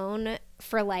phone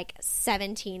for like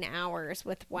 17 hours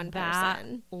with one That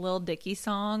person. Lil Dicky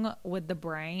song with the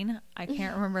brain. I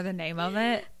can't remember the name of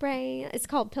it. Brain. It's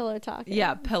called Pillow Talk.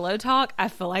 Yeah, Pillow Talk. I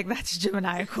feel like that's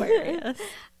Gemini Aquarius.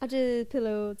 I just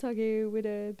pillow talking with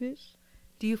a bitch.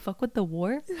 Do you fuck with the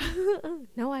war?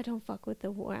 No, I don't fuck with the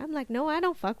war. I'm like, no, I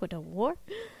don't fuck with the war.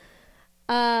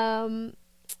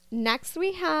 Next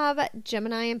we have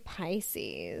Gemini and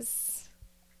Pisces.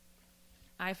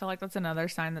 I feel like that's another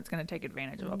sign that's going to take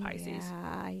advantage of a Pisces.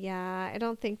 Yeah. I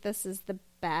don't think this is the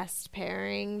best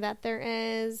pairing that there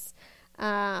is.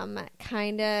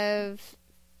 Kind of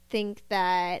think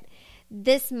that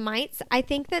I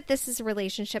think that this is a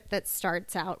relationship that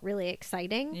starts out really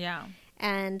exciting. Yeah.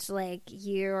 And like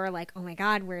you're like, oh my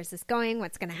God, where is this going?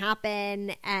 What's going to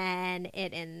happen? And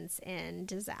it ends in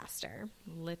disaster.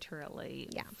 Literally.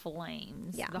 Yeah.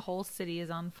 Flames. Yeah. The whole city is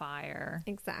on fire.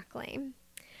 Exactly.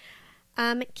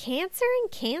 Cancer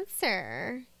and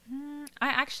Cancer. I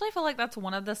actually feel like that's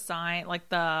one of the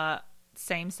the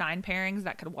same sign pairings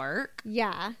that could work.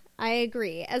 Yeah, I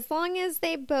agree. As long as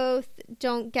they both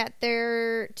don't get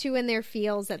their two in their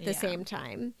feels at the same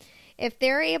time. If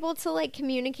they're able to like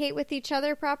communicate with each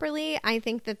other properly, I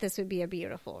think that this would be a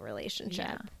beautiful relationship.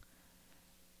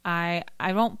 Yeah.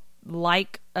 I don't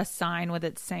like a sign with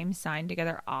its same sign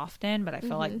together often, but I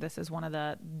feel like this is one of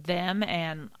them,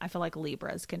 and I feel like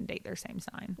Libras can date their same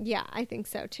sign. Yeah, I think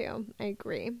so too. I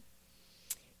agree.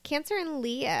 Cancer and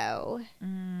Leo.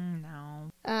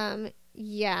 No.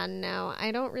 Yeah, no,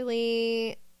 I don't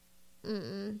really.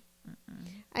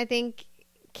 I think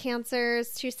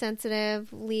Cancer's too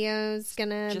sensitive. Leo's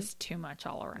gonna Just too much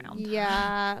all around.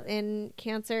 Yeah, and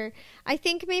Cancer. I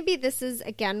think maybe this is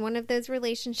again one of those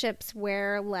relationships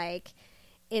where like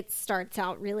it starts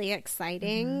out really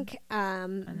exciting.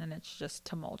 And then it's just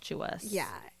tumultuous. Yeah,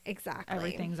 exactly.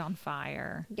 Everything's on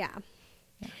fire. Yeah.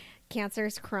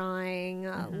 Cancer's crying.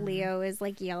 Leo is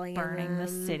like yelling Burning at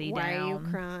the them. city Why down. are you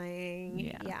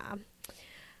crying? Yeah.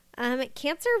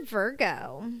 Cancer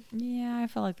Virgo. Yeah, I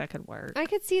feel like that could work. I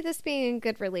could see this being a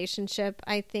good relationship.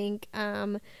 I think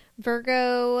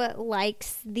Virgo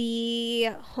likes the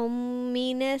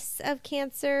hominess of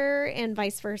Cancer and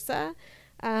vice versa.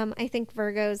 I think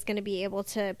Virgo is going to be able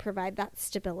to provide that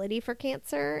stability for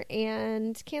Cancer,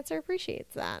 and Cancer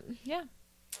appreciates that. Yeah.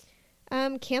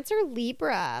 Cancer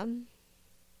Libra.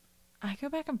 I go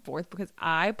back and forth because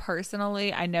I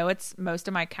know it's most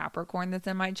of my Capricorn that's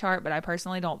in my chart, but I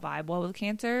personally don't vibe well with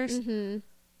Cancers.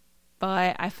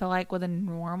 But I feel like with a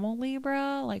normal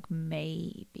Libra, like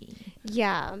maybe.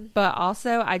 Yeah. But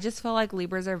also, I just feel like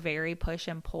Libras are very push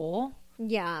and pull.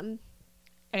 Yeah.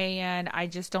 And I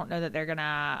just don't know that they're going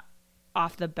to,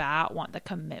 off the bat, want the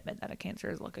commitment that a Cancer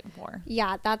is looking for.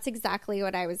 Yeah, that's exactly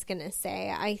what I was going to say.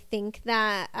 I think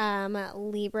that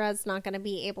Libra's not going to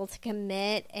be able to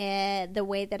commit the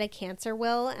way that a Cancer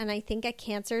will. And I think a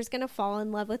Cancer is going to fall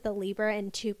in love with a Libra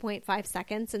in 2.5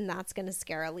 seconds. And that's going to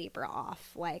scare a Libra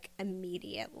off like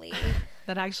immediately.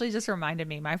 That actually just reminded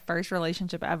me, my first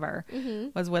relationship ever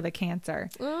was with a Cancer.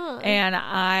 Oh. And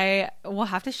I will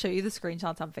have to show you the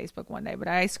screenshots on Facebook one day, but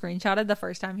I screenshotted the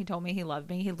first time he told me he loved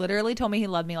me. He literally told me he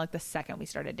loved me like the second we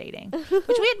started dating, which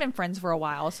we had been friends for a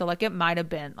while. So like it might have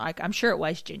been like, I'm sure it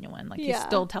was genuine. Like he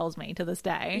still tells me to this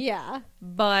day. Yeah.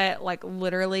 But like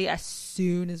literally as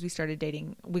soon as we started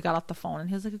dating, we got off the phone and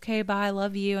he was like, okay, bye, I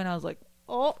love you. And I was like,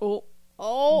 oh,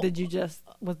 did you just,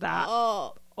 was that?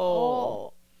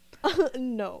 Oh.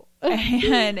 No.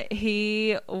 And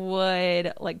he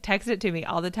would like text it to me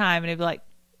all the time and he'd be like,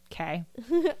 okay.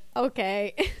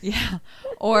 Okay. Yeah.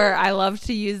 Or I love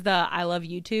to use the I love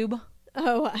YouTube.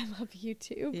 Oh, I love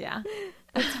YouTube. Yeah.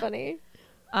 That's funny.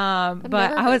 But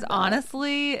I was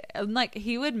honestly like,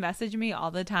 he would message me all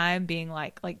the time being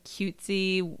like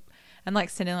cutesy and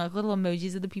like sending like little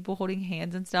emojis of the people holding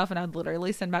hands and stuff. And I'd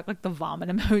literally send back like the vomit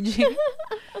emoji.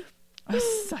 I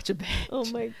was such a bitch. Oh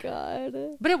my God.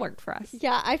 But it worked for us.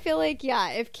 Yeah, I feel like,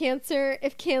 if Cancer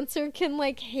can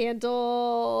like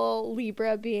handle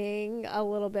Libra being a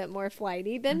little bit more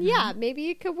flighty, then maybe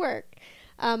it could work.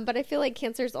 But I feel like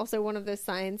Cancer is also one of those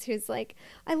signs who's like,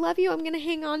 I love you. I'm going to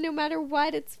hang on no matter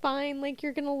what. It's fine. Like,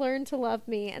 you're going to learn to love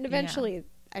me. And eventually,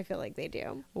 I feel like they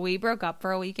do. We broke up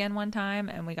for a weekend one time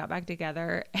and we got back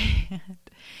together. And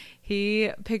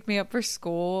he picked me up for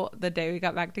school the day we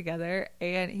got back together.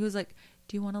 And he was like,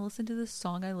 do you want to listen to this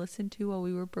song I listened to while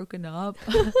we were broken up?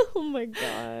 Oh my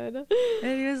God.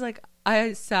 And he was like,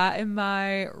 I sat in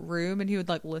my room and he would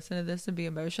like listen to this and be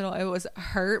emotional. It was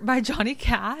Hurt by Johnny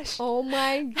Cash. Oh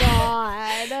my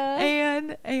God.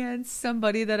 and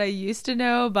Somebody That I Used to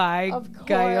Know by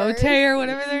Gayote or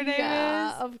whatever their name is.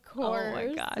 Yeah, of course. Oh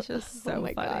my gosh, it was so oh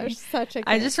my funny. Gosh, such a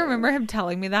I just remember him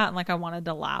telling me that and like I wanted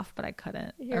to laugh, but I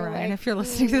couldn't. Orion, if you're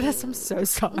listening to this, I'm so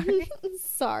sorry.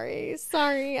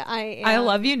 Sorry. I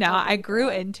love you now. I grew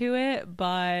into it,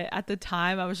 but at the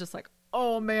time I was just like,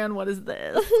 oh man, what is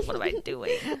this? What am I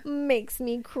doing? Makes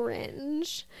me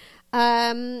cringe.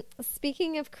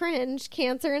 Speaking of cringe,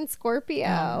 Cancer and Scorpio.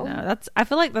 Oh, no, I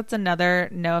feel like that's another,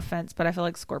 no offense, but I feel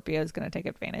like Scorpio is going to take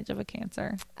advantage of a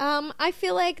Cancer. I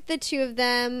feel like the two of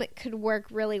them could work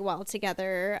really well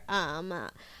together.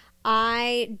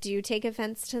 I do take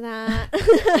offense to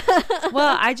that.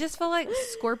 Well, I just feel like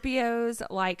Scorpios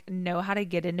like know how to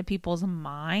get into people's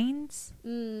minds.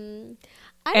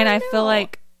 I feel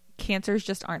like Cancers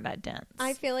just aren't that dense.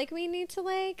 I feel like we need to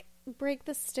like break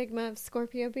the stigma of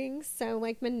Scorpio being so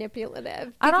like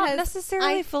manipulative. I don't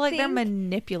necessarily feel like they're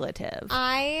manipulative.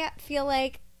 I feel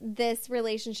like this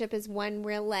relationship is one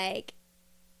where like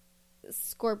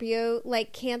Scorpio,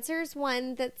 like Cancer's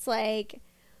one that's like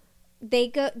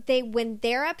when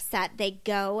they're upset, they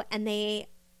go and they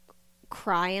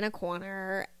cry in a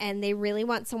corner and they really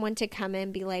want someone to come in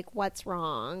and be like, what's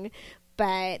wrong?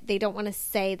 But they don't want to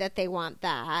say that they want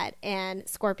that. And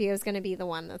Scorpio is going to be the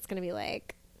one that's going to be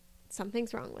like,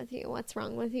 something's wrong with you. What's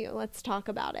wrong with you? Let's talk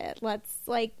about it. Let's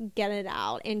like get it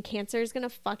out. And Cancer is going to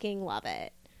fucking love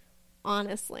it.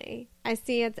 Honestly, I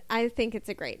think it's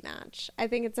a great match. I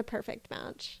think it's a perfect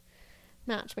match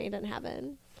made in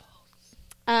heaven.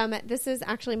 This is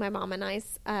actually my mom and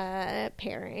I's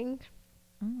pairing.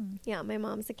 Yeah, my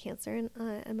mom's a Cancer and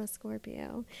I'm a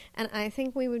Scorpio, and I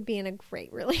think we would be in a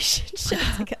great relationship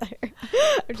together.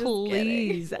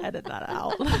 Please edit that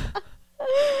out.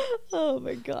 Oh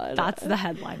my God, that's the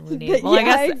headline we need. Well, yeah, I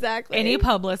guess exactly. Any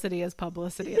publicity is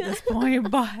publicity at this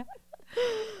point, but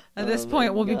at this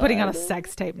point, we'll be putting out a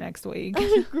sex tape next week.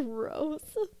 Gross.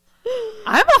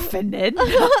 I'm offended. I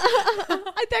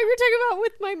thought you were talking about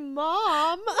with my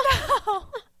mom. No.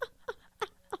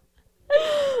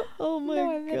 Oh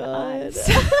my God.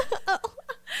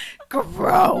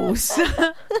 Gross.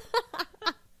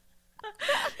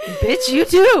 Bitch, you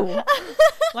too.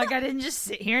 Like I didn't just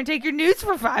sit here and take your nudes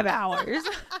for 5 hours.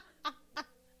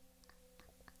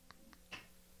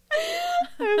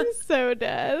 I'm so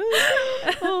dead.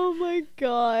 Oh my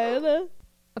God.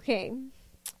 Okay,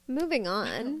 moving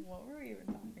on. What were we even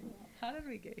talking about? How did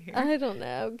we get here? I don't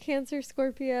know. Cancer,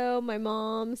 Scorpio, my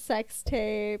mom, sex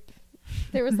tape.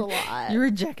 There was a lot. You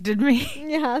rejected me.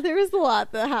 Yeah, there was a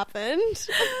lot that happened.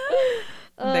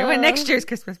 They went next year's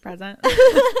Christmas present.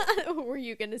 Were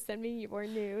you going to send me your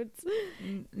nudes?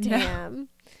 No. Damn.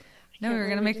 No, we were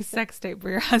going to make a sex tape for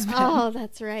your husband. Oh,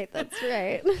 that's right.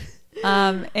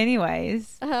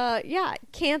 Anyways. Yeah,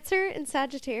 Cancer and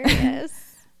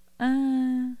Sagittarius.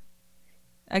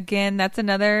 Again, that's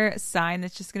another sign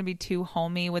that's just going to be too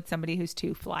homey with somebody who's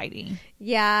too flighty.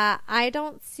 Yeah, I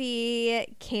don't see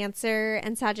Cancer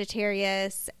and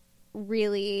Sagittarius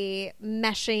really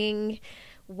meshing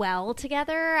well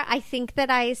together. I think that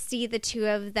I see the two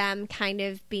of them kind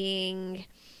of being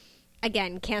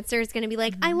again, Cancer is going to be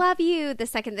like, I love you the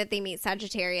second that they meet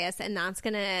Sagittarius, and that's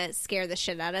going to scare the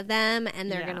shit out of them,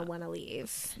 and they're going to want to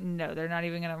leave. No, they're not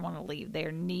even going to want to leave.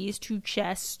 They're knees to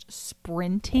chest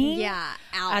sprinting. Yeah,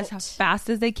 out. As fast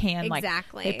as they can.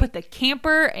 Exactly. Like, they put the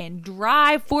camper in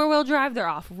drive, 4-wheel drive. They're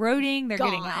off-roading. They're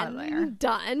getting out of there.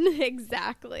 Done.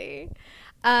 Exactly.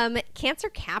 Cancer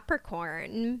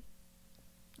Capricorn.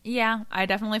 Yeah, I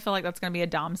definitely feel like that's going to be a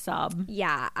dom sub.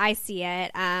 Yeah, I see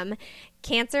it.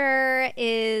 Cancer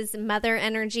is mother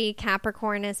energy.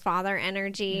 Capricorn is father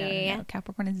energy. No.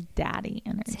 Capricorn is daddy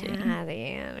energy. Daddy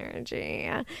energy.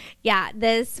 Yeah,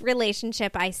 this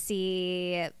relationship I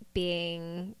see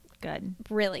being Good.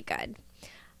 really good.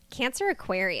 Cancer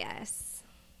Aquarius.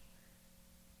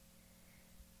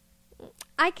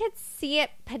 I could see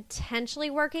it potentially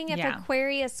working if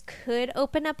Aquarius could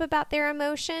open up about their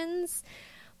emotions.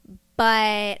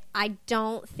 But I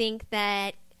don't think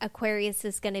that Aquarius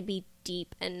is going to be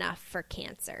deep enough for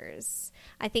Cancers.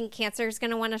 I think Cancer is going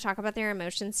to want to talk about their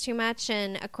emotions too much,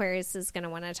 and Aquarius is going to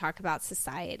want to talk about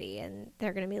society, and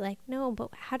they're going to be like, no, but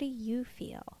how do you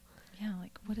feel? Yeah,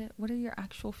 like what are your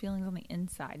actual feelings on the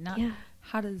inside? Not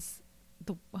what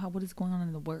is going on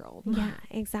in the world? Yeah,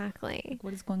 exactly. Like,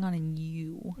 what is going on in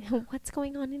you? What's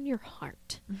going on in your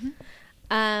heart? Mm-hmm.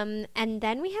 And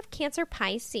then we have Cancer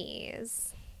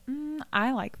Pisces.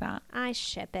 I like that. I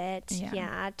ship it.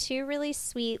 Yeah. Two really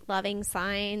sweet, loving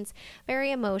signs.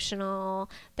 Very emotional.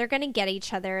 They're going to get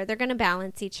each other. They're going to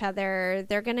balance each other.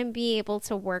 They're going to be able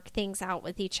to work things out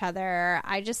with each other.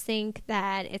 I just think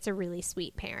that it's a really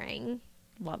sweet pairing.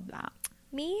 Love that.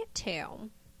 Me too.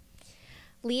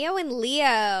 Leo and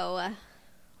Leo.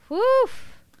 Woo.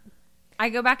 I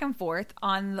go back and forth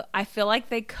on. I feel like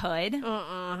they could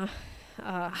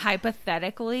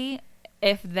hypothetically.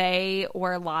 If they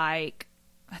were like,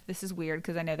 this is weird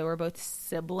because I know they were both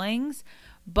siblings,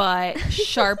 but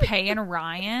Sharpay and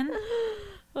Ryan,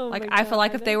 I feel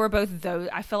like if they were both those,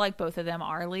 I feel like both of them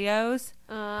are Leos.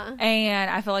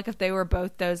 And I feel like if they were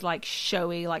both those like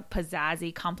showy, like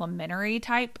pizzazzy, complimentary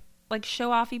type, like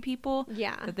show-offy people,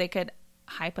 that they could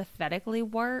hypothetically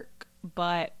work,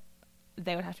 but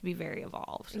they would have to be very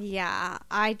evolved. Yeah,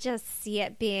 I just see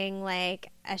it being like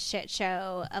a shit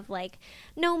show of like,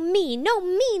 no me, no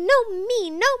me, no me,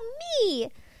 no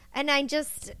me. And I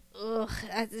just,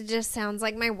 it just sounds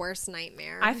like my worst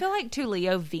nightmare. I feel like two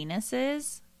Leo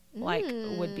Venuses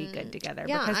would be good together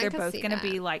because they're both going to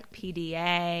be like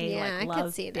PDA, like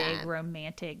love big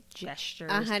romantic gestures,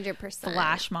 100%,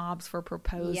 flash mobs for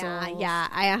proposals. Yeah,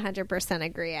 I 100%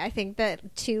 agree. I think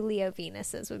that two Leo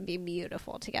Venuses would be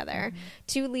beautiful together.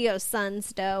 Two Leo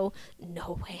Suns, though,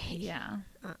 no way. Yeah,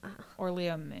 or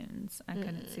Leo Moons. I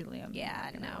couldn't see Leo Moons.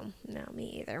 Yeah, no,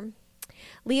 me either.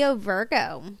 Leo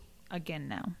Virgo. Again,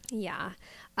 no. Yeah.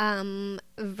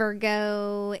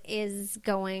 Virgo is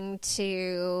going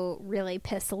to really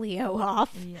piss Leo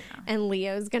off. Yeah. And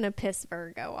Leo's going to piss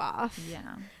Virgo off.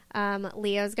 Yeah.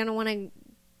 Leo's going to want to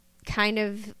kind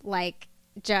of like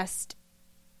just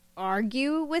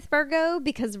argue with Virgo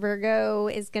because Virgo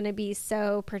is going to be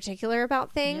so particular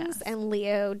about things and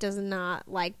Leo does not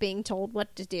like being told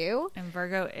what to do. And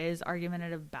Virgo is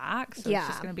argumentative back. So it's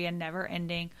just going to be a never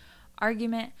ending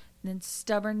argument. Then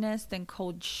stubbornness, then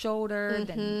cold shoulder,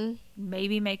 then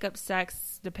maybe make-up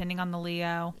sex, depending on the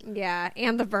Leo. Yeah,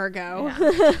 and the Virgo.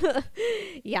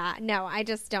 Yeah, no, I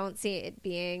just don't see it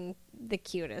being the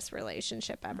cutest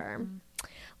relationship ever.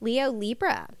 Leo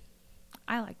Libra.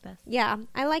 I like this. Yeah,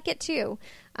 I like it too.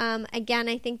 Again,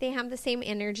 I think they have the same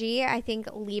energy. I think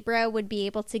Libra would be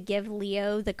able to give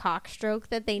Leo the cock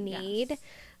stroke that they need. Yes.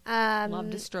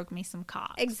 Love to stroke me some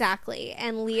cock. Exactly.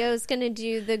 And Leo's going to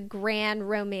do the grand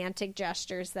romantic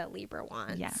gestures that Libra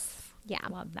wants. Yes. Yeah.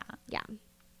 Love that. Yeah.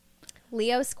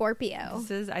 Leo Scorpio.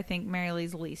 This is, I think, Mary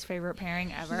Lee's least favorite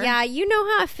pairing ever. Yeah, you know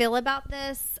how I feel about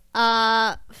this.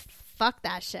 Fuck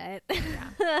that shit.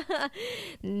 Yeah.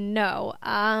 No.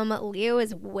 Leo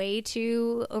is way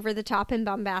too over the top and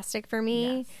bombastic for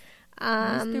me.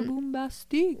 Yes. Mr.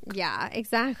 Bombastic. Yeah,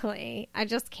 exactly. I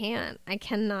just can't. I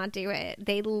cannot do it.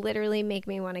 They literally make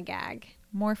me want to gag.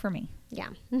 More for me. Yeah.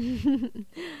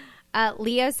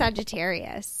 Leo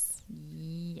Sagittarius.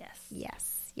 Yes.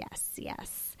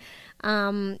 Yes.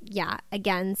 Yeah,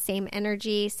 again, same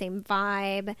energy, same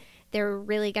vibe. They're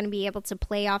really going to be able to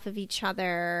play off of each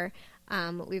other.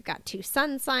 We've got two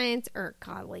sun signs,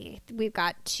 we've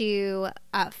got two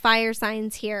fire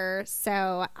signs here.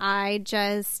 So I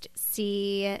just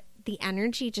see the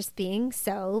energy just being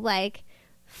so like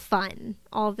fun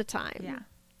all the time. Yeah.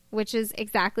 Which is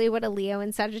exactly what a Leo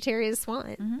and Sagittarius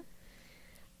want. Mm-hmm.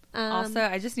 Also,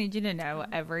 I just need you to know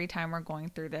every time we're going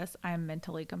through this, I am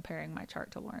mentally comparing my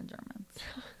chart to Lauren German's.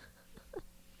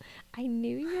 I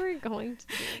knew you were going to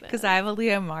do that. Because I have a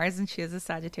Leo Mars and she has a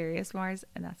Sagittarius Mars,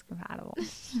 and that's compatible.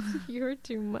 You're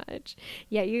too much.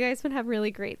 Yeah, you guys would have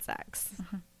really great sex.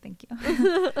 Thank you.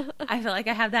 I feel like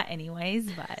I have that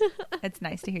anyways, but it's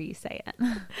nice to hear you say it.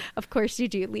 Of course you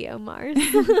do, Leo Mars.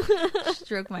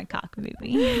 Stroke my cock,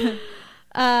 movie.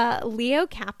 Leo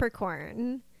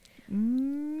Capricorn.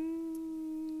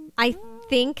 I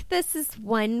think this is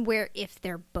one where if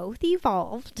they're both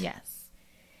evolved, Yes.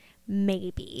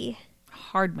 maybe.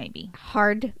 Hard maybe.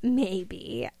 Hard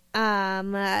maybe.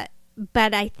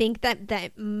 But I think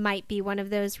that might be one of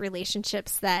those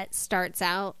relationships that starts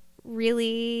out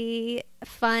really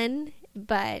fun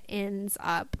but ends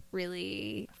up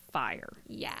really Fire.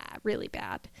 really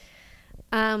bad.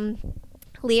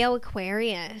 Leo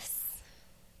Aquarius.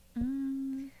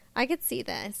 I could see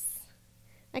this.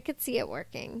 I could see it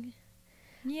working.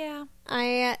 Yeah.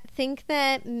 I think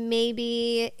that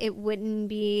maybe it wouldn't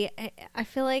be. I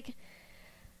feel like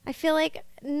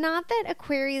not that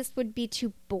Aquarius would be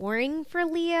too boring for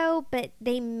Leo, but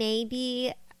they may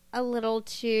be a little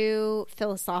too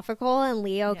philosophical, and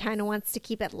Leo Yes. kind of wants to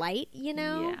keep it light,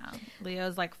 Yeah.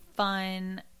 Leo's like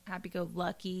fun,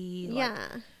 happy-go-lucky, like Yeah.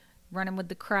 running with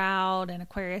the crowd, and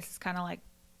Aquarius is kind of like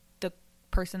the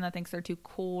person that thinks they're too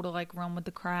cool to like run with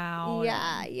the crowd.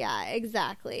 Yeah,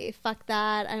 exactly. Fuck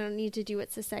that. I don't need to do what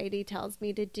society tells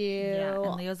me to do. Yeah,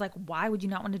 and Leo's like, why would you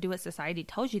not want to do what society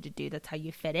tells you to do? That's how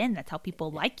you fit in. That's how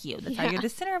people like you. That's how Yeah. you're the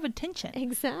center of attention.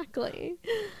 Exactly.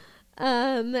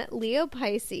 Leo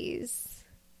Pisces.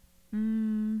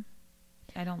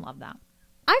 I don't love that.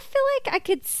 I feel like I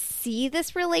could see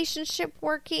this relationship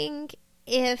working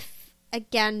if,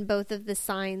 again, both of the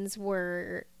signs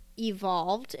were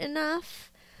evolved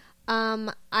enough.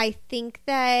 I think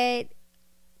that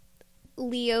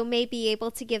Leo may be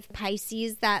able to give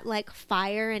Pisces that like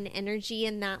fire and energy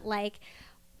and that like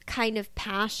kind of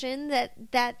passion that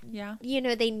Yeah.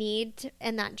 they need,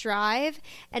 and that drive,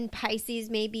 and Pisces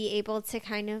may be able to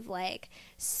kind of like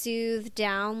soothe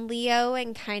down Leo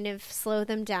and kind of slow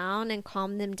them down and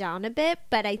calm them down a bit.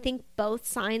 But I think both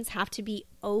signs have to be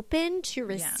open to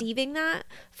receiving that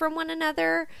from one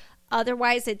another.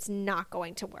 Otherwise, it's not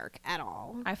going to work at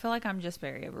all. I feel like I'm just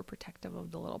very overprotective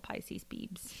of the little Pisces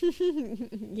beebs.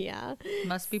 Yeah.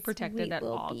 Must be protected Sweet at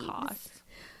little all beebs. costs.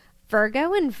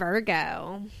 Virgo and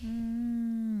Virgo.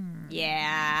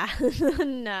 Yeah.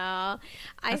 No.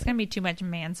 That's going to be too much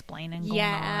mansplaining going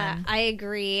Yeah, on. I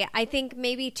agree. I think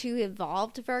maybe two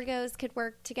evolved Virgos could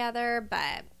work together,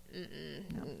 but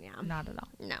yeah, Not at all.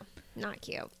 no, not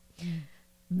cute.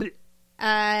 Blech.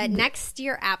 Next,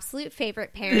 your absolute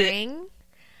favorite pairing,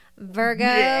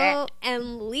 Virgo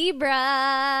and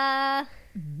Libra.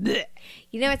 Blech.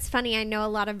 It's funny. I know a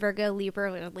lot of Virgo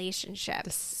Libra relationships.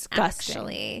 Disgusting.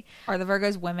 Actually, Are the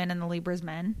Virgos women and the Libras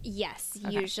men? yes,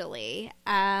 Okay. usually.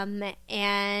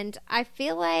 And I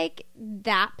feel like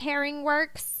that pairing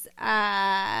works,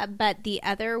 but the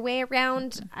other way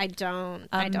around, I don't.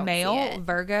 I don't male see it.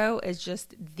 Virgo is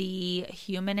just the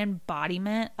human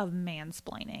embodiment of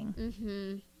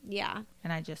mansplaining. Yeah,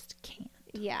 And I just can't.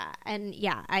 yeah, and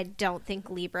yeah, I don't think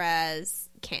Libras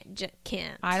can't.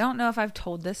 I don't know if I've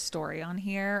told this story on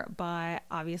here, but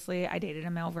obviously I dated a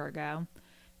male Virgo.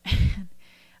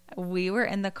 We were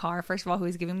in the car. First of all, he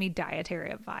was giving me dietary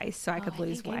advice so I could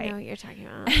lose I weight. know what you're talking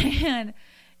about. And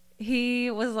he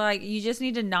was like, you just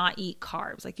need to not eat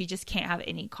carbs. Like, you just can't have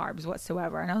any carbs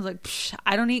whatsoever. And I was like, Psh,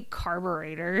 I don't eat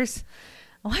carburetors.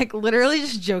 Like, literally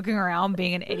just joking around,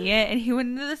 being an idiot. And he went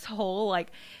into this whole,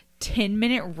 like,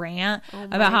 10-minute rant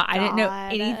about how I didn't know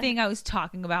God. anything I was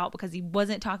talking about because he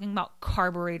wasn't talking about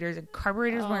carburetors. And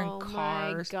carburetors were in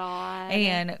cars. My God.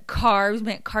 And carbs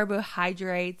meant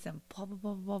carbohydrates and blah, blah,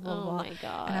 blah, blah, blah, Oh blah. my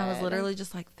God. And I was literally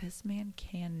just like, this man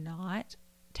cannot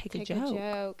take a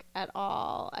joke. At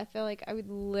all. I feel like I would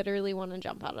literally want to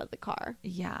jump out of the car.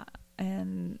 Yeah,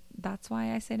 and that's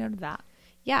why I say no to that.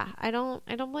 Yeah, I don't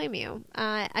blame you.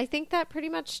 I think that pretty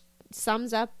much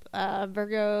sums up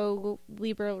Virgo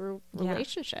Libra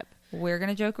relationship. We're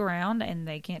gonna joke around, and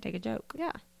they can't take a joke.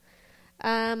 Yeah.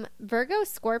 Virgo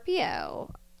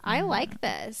Scorpio. I like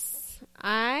this.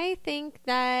 I think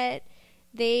that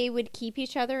they would keep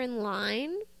each other in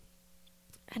line,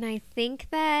 and I think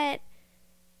that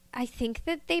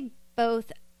they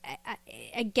both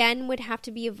again would have to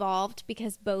be evolved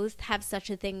because both have such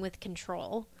a thing with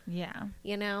control. Yeah,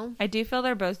 I I do feel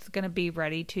they're both gonna be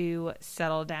ready to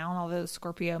settle down. Although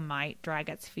Scorpio might drag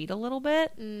its feet a little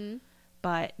bit,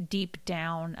 but deep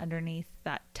down underneath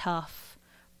that tough,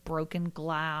 broken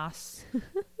glass,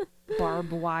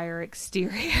 barbed wire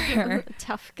exterior.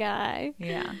 Tough guy.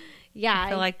 Yeah. Yeah. I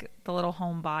feel like the little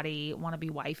homebody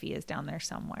wannabe wifey is down there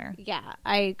somewhere. Yeah,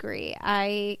 I agree.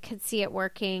 I could see it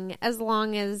working as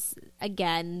long as,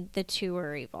 again, the two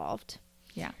are evolved.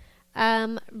 Yeah.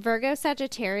 Virgo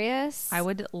Sagittarius. I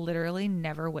would literally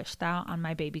never wish that on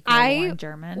my baby girl born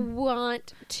German.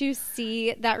 Want to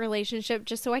see that relationship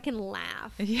just so I can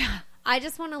laugh. Yeah. I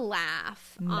just want to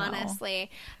laugh,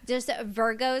 honestly. Just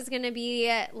Virgo's going to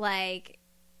be like...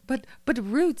 But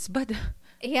roots,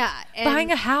 yeah. And,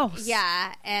 buying a house.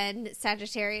 Yeah. And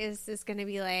Sagittarius is going to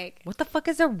be like... What the fuck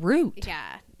is a root?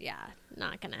 Yeah.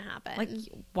 Not going to happen. Like,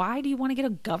 why do you want to get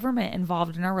a government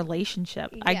involved in our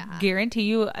relationship? Yeah. I guarantee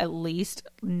you at least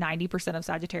 90% of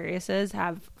Sagittariuses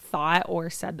have thought or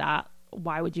said that.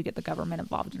 Why would you get the government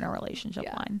involved in a relationship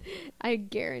line? I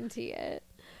guarantee it.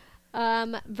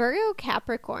 Virgo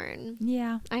Capricorn.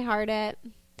 Yeah. I heart it.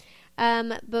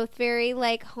 Both very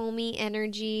like homey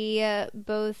energy,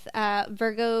 both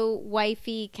Virgo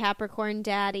wifey, Capricorn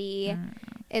daddy.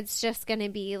 It's just going to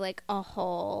be like a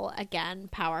whole, again,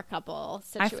 power couple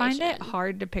situation. I find it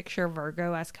hard to picture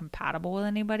Virgo as compatible with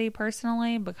anybody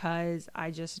personally because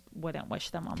I just wouldn't wish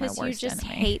them on my worst enemy. Because you just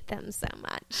hate them so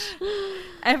much.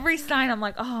 Every sign I'm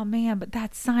like, oh man, but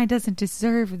that sign doesn't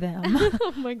deserve them.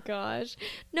 Oh my gosh.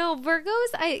 No,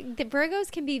 the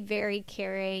Virgos can be very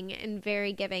caring and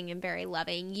very giving and very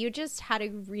loving. You just had a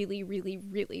really, really,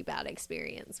 really bad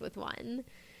experience with one.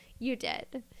 You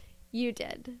did.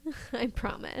 I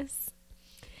promise.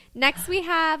 Next we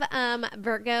have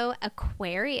Virgo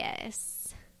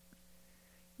Aquarius.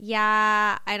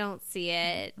 Yeah, I don't see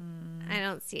it.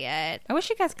 I wish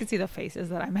you guys could see the faces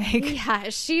that I make. Yeah,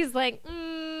 she's like,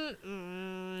 yeah.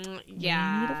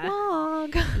 Need a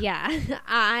vlog. Yeah,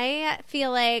 I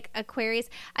feel like Aquarius.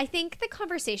 I think the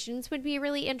conversations would be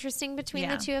really interesting between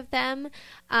the two of them.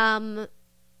 Actually,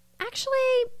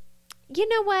 you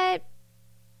know what?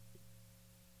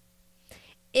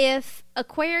 If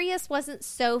Aquarius wasn't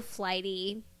so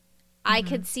flighty, I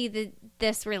could see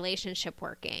this relationship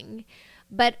working,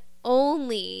 but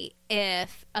only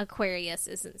if Aquarius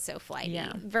isn't so flighty.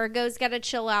 Yeah. Virgo's got to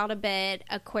chill out a bit.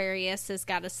 Aquarius has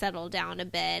got to settle down a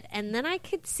bit, and then I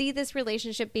could see this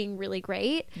relationship being really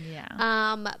great.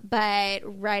 Yeah. But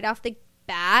right off the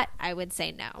bat, I would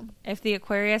say no. If the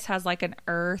Aquarius has like an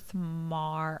Earth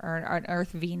Mars or an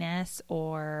Earth Venus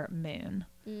or Moon,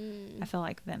 I feel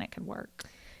like then it could work.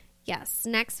 Yes.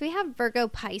 Next, we have Virgo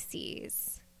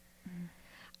Pisces.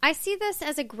 I see this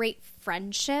as a great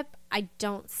friendship. I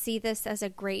don't see this as a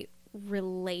great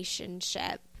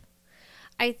relationship.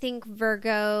 I think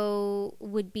Virgo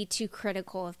would be too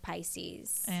critical of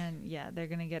Pisces. And yeah, they're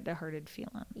going to get the hurted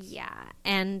feelings. Yeah.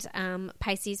 And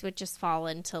Pisces would just fall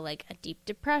into like a deep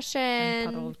depression.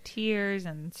 And puddle of tears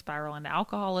and spiral into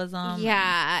alcoholism.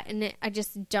 Yeah. And I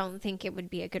just don't think it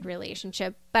would be a good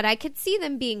relationship. But I could see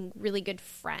them being really good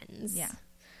friends. Yeah.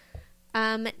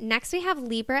 Next we have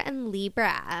Libra and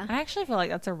Libra. I actually feel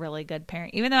like that's a really good pairing.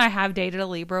 Even though I have dated a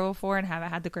Libra before and haven't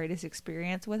had the greatest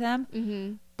experience with him.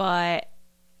 Mm-hmm. But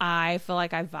I feel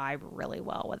like I vibe really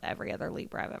well with every other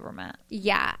Libra I've ever met.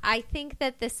 Yeah, I think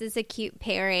that this is a cute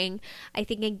pairing. I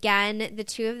think, again, the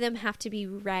two of them have to be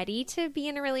ready to be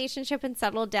in a relationship and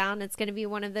settle down. It's going to be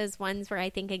one of those ones where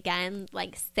I think, again,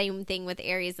 like same thing with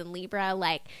Aries and Libra.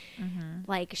 Like,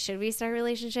 should we start a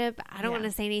relationship? I don't want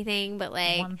to say anything, but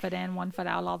like... one foot in, one foot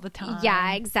out all the time.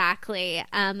 Yeah, exactly.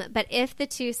 But if the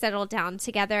two settle down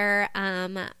together...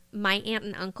 my aunt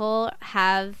and uncle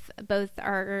have both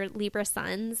our Libra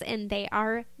sons, and they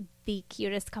are the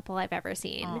cutest couple I've ever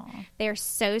seen. Aww. They're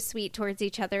so sweet towards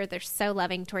each other. They're so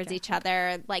loving towards each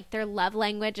other. Like, their love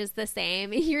language is the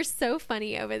same. You're so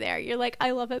funny over there. You're like,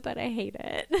 I love it, but I hate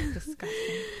it. Disgusting.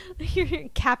 You're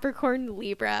Capricorn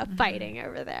Libra fighting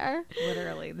over there.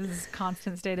 Literally. This is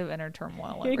constant state of inner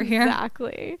turmoil over here.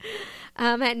 Exactly.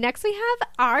 Next we have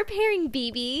our pairing,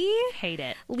 BB. Hate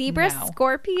it. Libra No.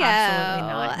 Scorpio.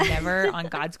 Absolutely not. Never on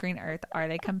God's green earth are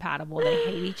they compatible. They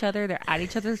hate each other. They're at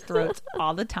each other's throats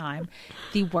all the time.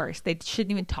 The worst. They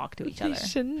shouldn't even talk to each other. They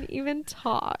shouldn't even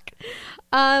talk.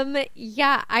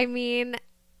 Yeah, I mean,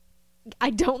 I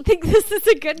don't think this is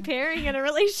a good pairing in a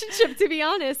relationship, to be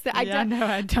honest.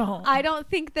 I don't. I don't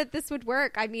think that this would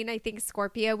work. I mean, I think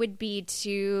Scorpio would be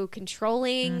too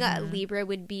controlling. Libra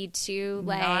would be too,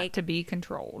 like... not to be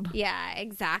controlled. Yeah,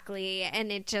 exactly.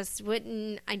 And it just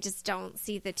wouldn't... I just don't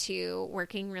see the two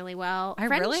working really well.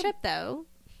 Friendship, though.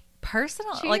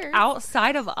 Personally, like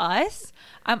outside of us,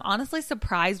 I'm honestly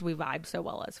surprised we vibe so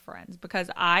well as friends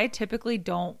because I typically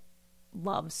don't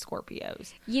love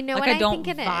Scorpios. You know like, what I don't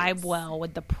think it vibe is? well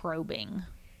with the probing.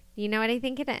 You know what I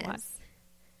think it is? What?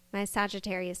 My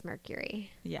Sagittarius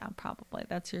Mercury. Yeah, probably.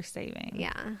 That's your saving.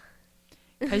 Yeah.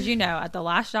 Because, at the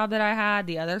last job that I had,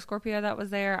 the other Scorpio that was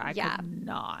there, I Yeah. could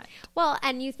not. Well,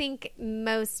 and you think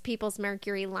most people's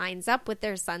Mercury lines up with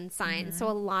their sun sign. Mm-hmm. So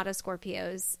a lot of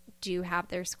Scorpios do have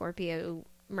their Scorpio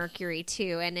Mercury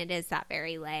too. And it is that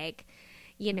very like,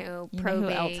 You know probing. who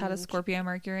else had a Scorpio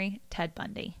Mercury? Ted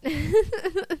Bundy.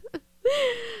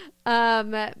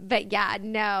 But yeah,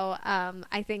 no,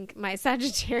 I think my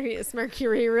Sagittarius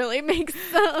Mercury really makes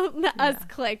us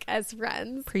click as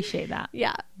friends. Appreciate that.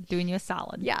 Yeah. Doing you a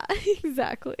solid. Yeah,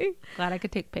 exactly. Glad I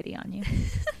could take pity on you.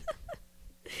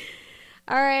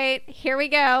 All right, here we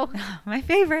go. My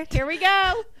favorite. Here we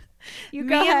go. You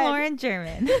go Me ahead. and Lauren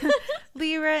German.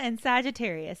 Libra and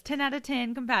Sagittarius. 10 out of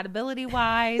 10 compatibility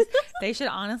wise. They should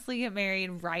honestly get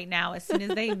married right now as soon as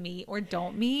they meet or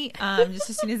don't meet. Just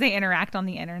as soon as they interact on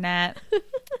the internet.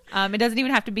 It doesn't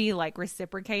even have to be like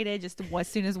reciprocated. Just as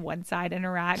soon as one side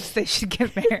interacts, they should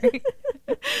get married.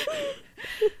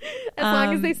 As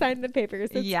long as they sign the papers,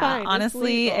 it's fine.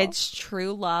 Honestly, it's legal. it's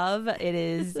true love. It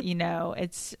is,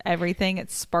 it's everything.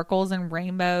 It's sparkles and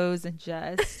rainbows and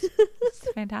just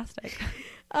it's fantastic.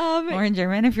 Lauren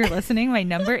German, if you're listening, my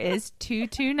number is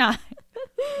 229.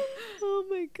 Oh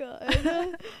my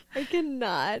god, I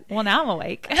cannot. Well, now I'm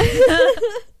awake.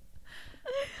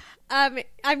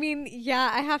 I mean, yeah,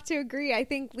 I have to agree. I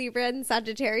think Libra and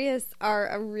Sagittarius are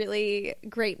a really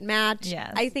great match.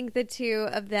 Yes. I think the two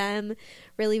of them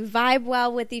really vibe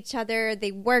well with each other.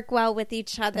 They work well with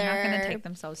each other. They're not going to take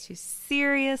themselves too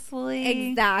seriously.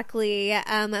 Exactly.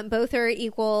 Both are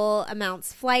equal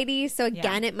amounts flighty. So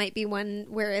again, it might be one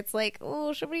where it's like,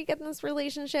 oh, should we get in this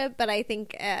relationship? But I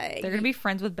think they're going to be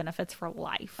friends with benefits for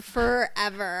life.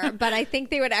 Forever. But I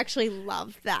think they would actually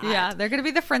love that. Yeah, they're going to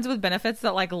be the friends with benefits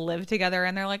that like live together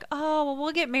and they're like, oh, well,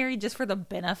 we'll get married just for the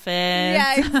benefits.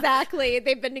 Yeah, exactly.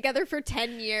 They've been together for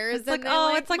 10 years. It's like,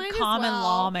 oh, it's like "Might as common well."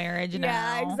 law marriage now.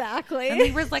 Yeah, exactly. And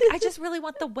Libra's like, I just really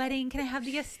want the wedding. Can I have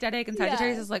the aesthetic? And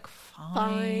Sagittarius is like,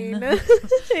 fine.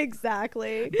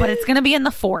 Exactly. But it's going to be in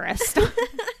the forest.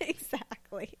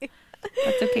 Exactly.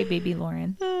 That's okay, baby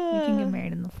Lauren. We can get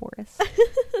married in the forest.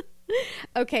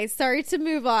 Okay, sorry to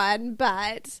move on,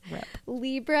 but Rip.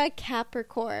 Libra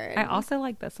Capricorn. I also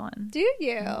like this one. Do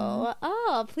you?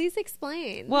 Oh, please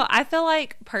explain. Well, I feel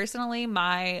like personally,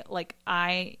 I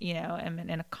am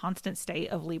in a constant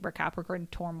state of Libra Capricorn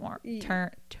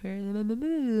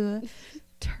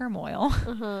turmoil.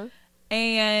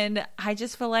 And I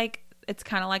just feel like it's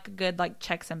kind of like a good like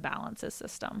checks and balances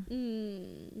system.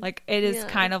 Like it is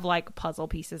kind of like puzzle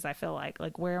pieces. I feel like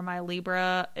where my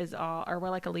Libra is all, or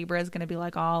where like a Libra is going to be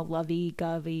like all lovey,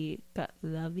 gushy,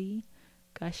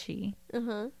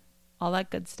 all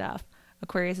that good stuff.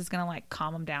 Aquarius is going to like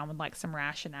calm them down with like some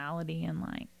rationality and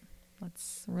like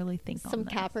let's really think some on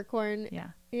this. Capricorn.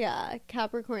 Yeah,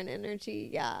 Capricorn energy.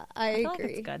 Yeah, I agree. Like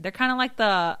it's good. They're kind of like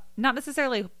the not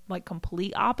necessarily like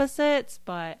complete opposites,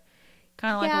 but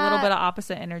kind of like a little bit of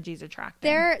opposite energies attracting.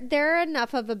 They're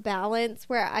enough of a balance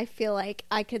where I feel like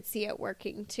I could see it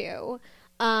working too.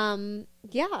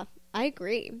 Yeah, I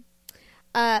agree.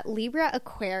 Libra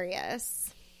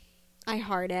Aquarius. I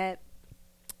heart it.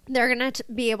 They're going to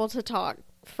be able to talk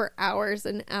for hours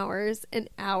and hours and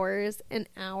hours and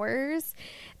hours.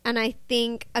 And I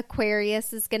think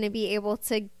Aquarius is going to be able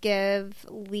to give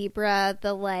Libra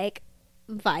the like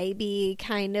vibey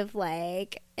kind of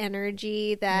like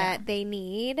energy that they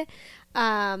need.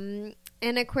 And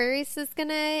Aquarius is going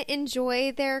to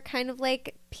enjoy their kind of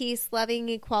like peace, loving,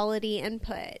 equality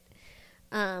input.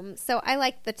 So I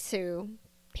like the two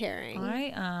pairing.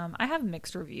 I have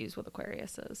mixed reviews with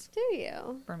Aquariuses. Do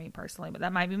you? For me personally, but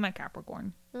that might be my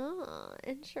Capricorn. Oh,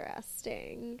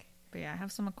 interesting. But yeah, I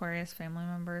have some Aquarius family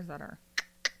members that are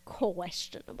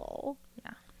questionable.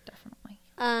 Yeah, definitely.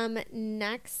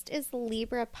 Next is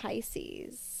Libra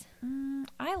Pisces.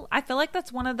 I feel like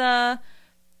that's one of the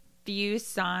few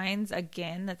signs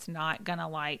again that's not gonna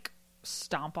like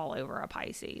stomp all over a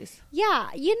Pisces. Yeah,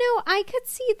 I could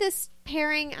see this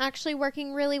pairing actually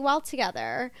working really well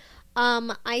together.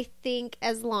 I think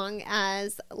as long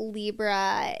as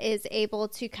Libra is able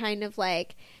to kind of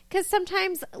like, because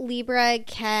sometimes Libra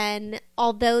can,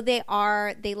 although they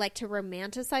like to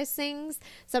romanticize things,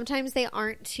 sometimes they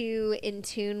aren't too in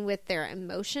tune with their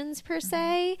emotions per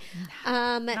se.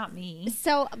 Not me.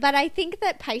 So, but I think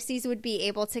that Pisces would be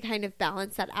able to kind of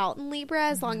balance that out in Libra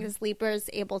as long as Libra is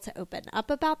able to open up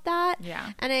about that.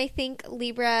 Yeah. And I think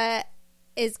Libra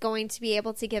is going to be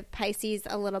able to give Pisces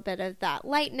a little bit of that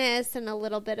lightness and a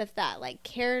little bit of that like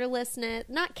carelessness,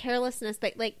 not carelessness,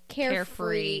 but like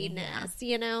carefreeness,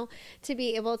 to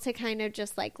be able to kind of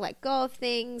just like let go of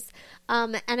things.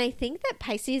 And I think that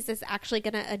Pisces is actually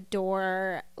going to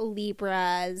adore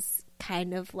Libra's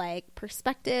kind of like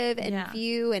perspective and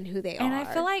view and who they are. And I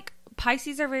feel like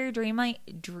Pisces are very dreamy.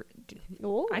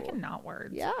 Ooh. I cannot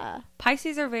words. Yeah.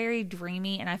 Pisces are very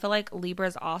dreamy, and I feel like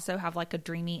Libras also have like a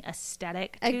dreamy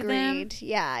aesthetic to them. Agreed.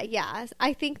 Yeah.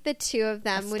 I think the two of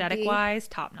them would be aesthetic-wise,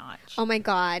 top notch. Oh my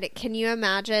God. Can you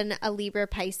imagine a Libra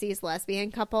Pisces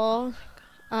lesbian couple?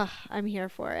 Oh, I'm here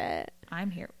for it. I'm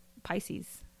here.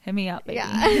 Pisces. Hit me up, baby.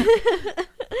 Yeah.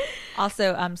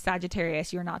 Also,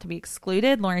 Sagittarius, you're not to be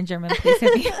excluded. Lauren German, please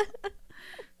hit me up.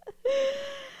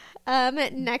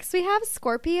 Next we have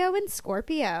Scorpio and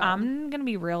Scorpio. I'm going to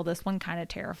be real. This one kind of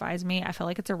terrifies me. I feel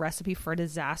like it's a recipe for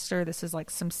disaster. This is like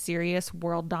some serious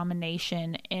world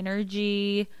domination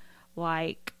energy.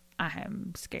 Like, I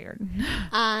am scared.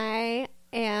 I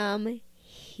am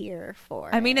here for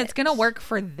it. I mean, it's going to work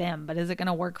for them, but is it going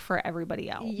to work for everybody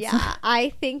else? Yeah. I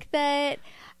think that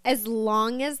as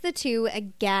long as the two,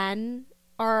 again,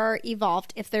 are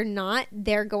evolved, if they're not,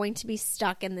 they're going to be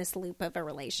stuck in this loop of a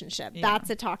relationship. Yeah. That's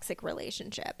a toxic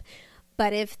relationship.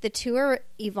 But if the two are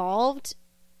evolved,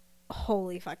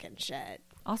 holy fucking shit.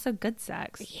 Also, good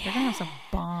sex. Yeah. They're going to have some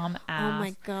bomb ass. Oh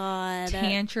my God.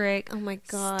 Tantric. Oh my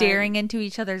God. Staring into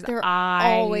each other's They're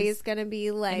eyes. always going to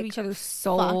be like into each other's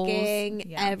souls.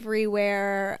 fucking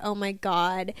everywhere. Oh my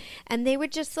God. And they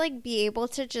would just like be able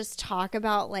to just talk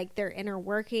about like their inner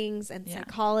workings and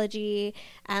psychology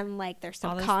and like their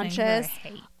subconscious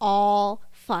all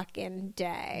fucking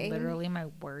day. Literally my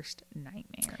worst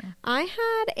nightmare. I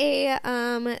had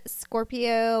a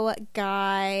Scorpio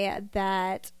guy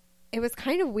that it was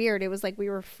kind of weird. It was like we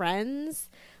were friends,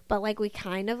 but like we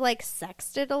kind of like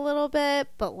sexted a little bit,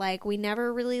 but like we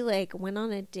never really like went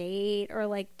on a date or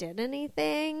like did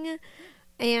anything.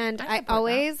 And I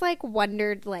always like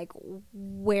wondered like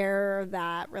where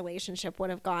that relationship would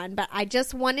have gone, but I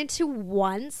just wanted to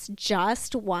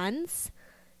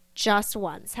just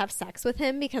once have sex with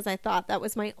him because I thought that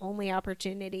was my only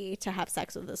opportunity to have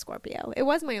sex with a Scorpio. It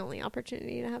was my only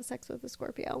opportunity to have sex with a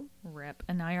Scorpio. Rip.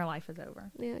 And now your life is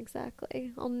over. Yeah,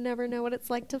 exactly. I'll never know what it's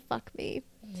like to fuck me.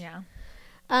 Yeah.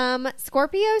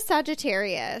 Scorpio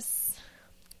Sagittarius.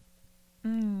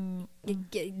 No.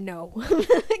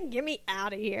 Get me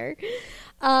out of here.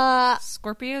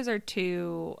 Scorpios are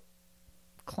too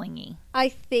clingy. I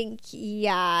think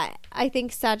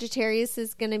Sagittarius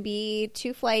is going to be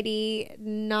too flighty,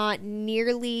 not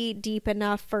nearly deep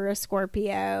enough for a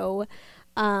Scorpio.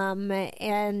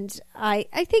 And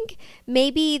I think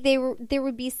maybe there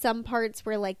would be some parts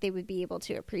where like they would be able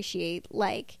to appreciate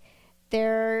like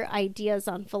their ideas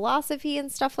on philosophy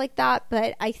and stuff like that.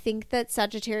 But I think that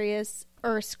Sagittarius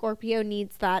or Scorpio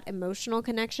needs that emotional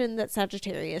connection that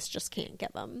Sagittarius just can't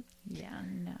give them. Yeah,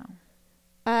 no.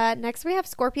 Next we have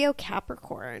Scorpio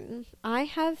Capricorn. I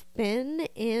have been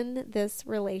in this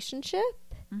relationship.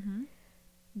 Mm-hmm.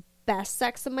 Best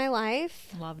sex of my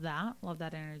life. Love that. Love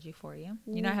that energy for you.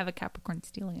 You know I have a Capricorn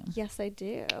stellium. Yes, I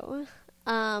do.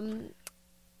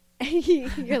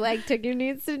 You're like, took your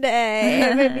needs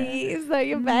today. Baby, so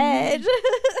you bed.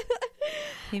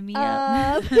 Hit me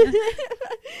up.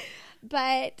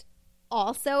 But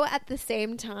also at the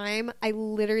same time, I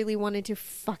literally wanted to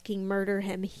fucking murder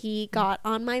him. He got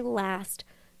on my last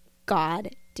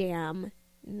goddamn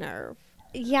nerve.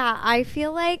 Yeah, I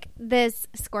feel like this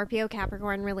Scorpio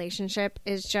Capricorn relationship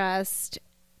is just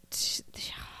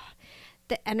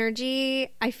the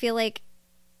energy. I feel like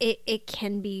it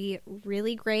can be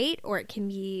really great or it can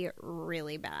be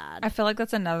really bad. I feel like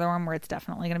that's another one where it's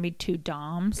definitely going to be two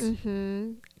doms.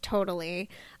 Mm-hmm. Totally.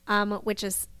 Which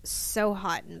is so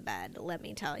hot in bed, let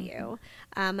me tell you.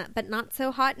 But not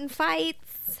so hot in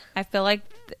fights. I feel like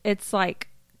it's like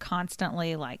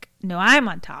constantly like, no, I'm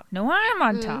on top. No, I'm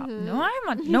on top. No, I'm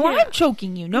on. No, I'm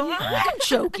choking you. No, I'm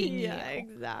choking you. Yeah,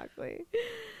 exactly.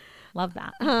 Love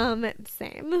that.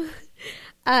 Same.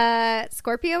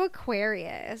 Scorpio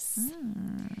Aquarius.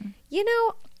 You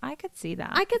know, I could see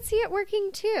that. I could see it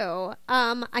working too.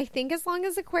 I think as long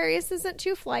as Aquarius isn't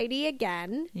too flighty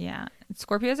again. Yeah.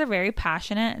 Scorpios are very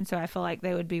passionate, and so I feel like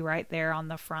they would be right there on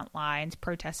the front lines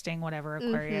protesting whatever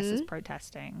Aquarius is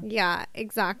protesting. Yeah,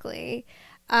 exactly.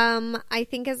 I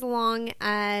think as long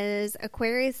as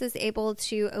Aquarius is able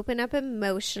to open up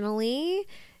emotionally,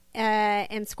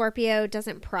 and Scorpio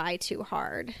doesn't pry too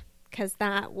hard, because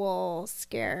that will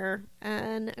scare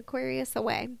an Aquarius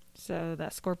away. So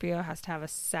that Scorpio has to have a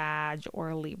Sag or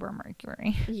a Libra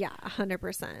Mercury. Yeah,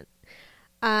 100%.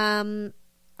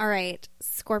 All right,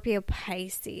 Scorpio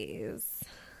Pisces.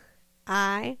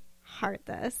 I heart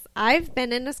this. I've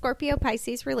been in a Scorpio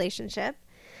Pisces relationship.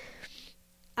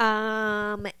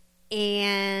 And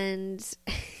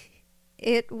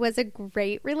it was a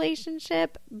great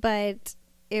relationship, but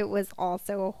it was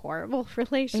also a horrible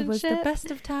relationship. It was the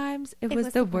best of times. It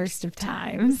was the worst of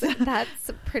times. That's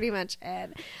pretty much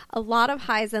it. A lot of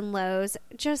highs and lows,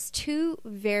 just two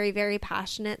very, very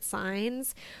passionate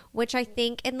signs, which I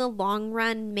think in the long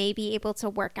run may be able to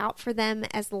work out for them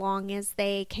as long as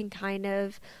they can kind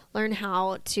of learn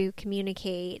how to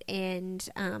communicate and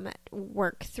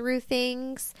work through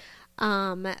things.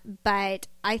 But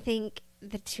I think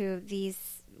the two of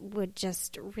these would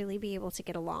just really be able to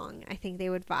get along. I think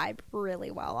they would vibe really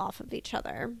well off of each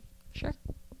other.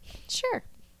 Sure.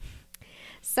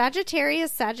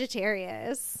 Sagittarius.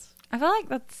 I feel like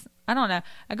that's, I don't know.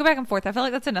 I go back and forth. I feel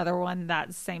like that's another one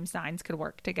that same signs could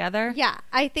work together. Yeah,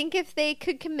 I think if they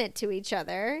could commit to each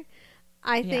other,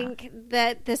 I think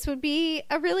that this would be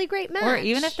a really great match. Or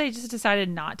even if they just decided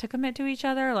not to commit to each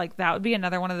other, like that would be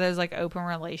another one of those like open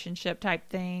relationship type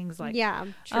things. Like, yeah,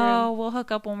 true. Oh, we'll hook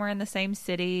up when we're in the same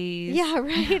cities. Yeah,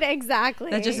 right.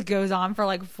 Exactly. That just goes on for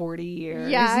like 40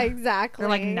 years. Yeah, exactly. They're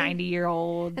like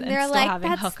 90-year-old and they're still like, having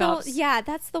hookups.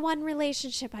 That's the one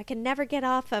relationship I can never get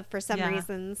off of for some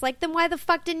reasons. Like, then why the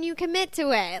fuck didn't you commit to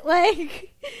it?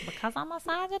 Like, because I'm a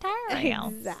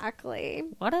Sagittarius. Exactly.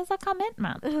 What is a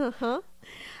commitment? Uh-huh.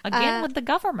 Again, with the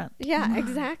government. Yeah,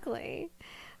 exactly.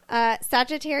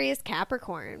 Sagittarius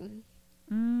Capricorn.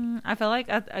 I feel like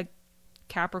a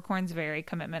Capricorn's very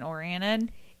commitment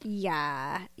oriented.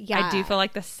 Yeah. I do feel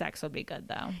like the sex would be good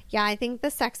though. Yeah, I think the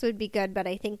sex would be good, but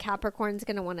I think Capricorn's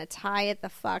going to want to tie it the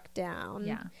fuck down.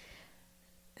 Yeah.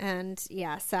 And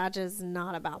Sag is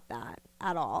not about that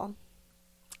at all.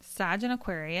 Sag and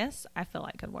Aquarius, I feel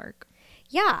like could work.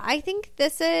 Yeah, I think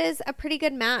this is a pretty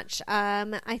good match.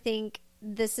 I think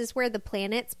this is where the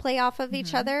planets play off of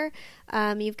each other.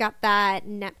 You've got that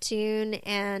Neptune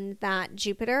and that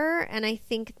Jupiter, and I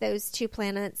think those two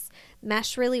planets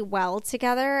mesh really well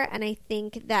together, and I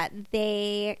think that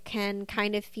they can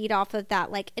kind of feed off of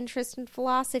that like interest in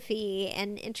philosophy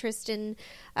and interest in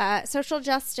social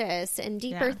justice and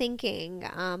deeper thinking.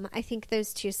 I think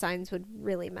those two signs would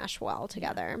really mesh well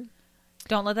together.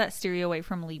 Don't let that steer you away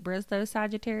from Libras, though,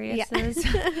 Sagittariuses.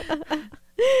 Yeah.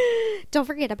 Don't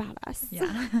forget about us.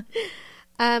 Yeah.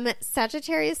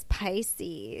 Sagittarius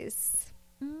Pisces.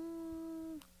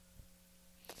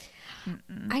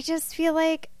 I just feel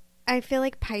like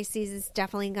Pisces is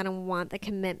definitely going to want the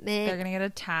commitment. They're going to get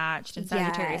attached, and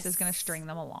Sagittarius is going to string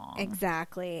them along.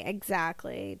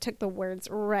 Exactly. Took the words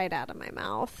right out of my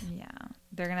mouth. Yeah.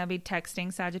 They're going to be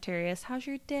texting Sagittarius, how's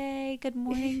your day? Good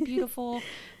morning, beautiful.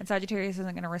 And Sagittarius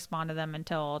isn't going to respond to them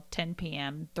until 10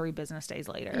 p.m., 3 business days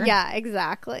later. Yeah,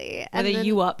 exactly. With a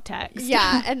you up text.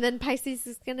 Yeah, and then Pisces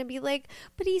is going to be like,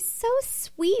 but he's so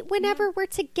sweet whenever we're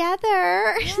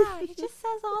together. Yeah, he just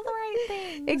says all the right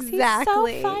things.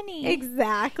 Exactly. He's so funny.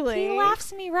 Exactly. He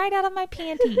laughs me right out of my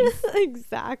panties.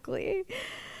 Exactly.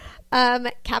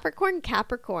 Capricorn.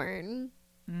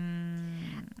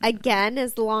 Again,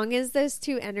 as long as those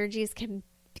two energies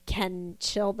can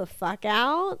chill the fuck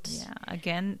out. Yeah.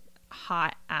 Again,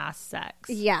 hot ass sex.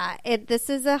 Yeah. This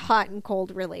is a hot and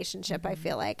cold relationship. I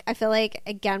feel like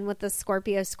again with the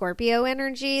Scorpio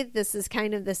energy, this is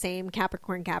kind of the same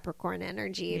Capricorn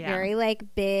energy. Yeah. Very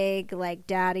like big, like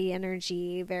daddy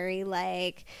energy. Very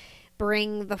like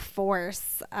bring the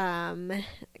force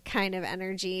kind of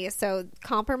energy. So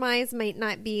compromise might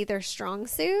not be their strong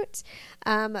suit,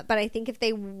 but I think if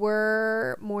they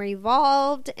were more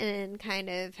evolved and kind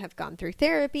of have gone through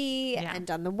therapy and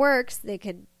done the works, they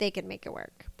could make it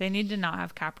work. They need to not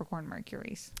have Capricorn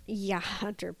Mercuries. Yeah,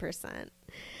 100%.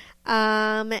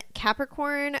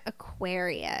 Capricorn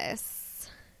Aquarius.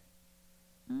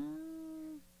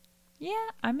 Yeah,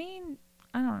 I mean,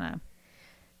 I don't know.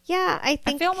 Yeah, I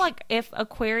feel like if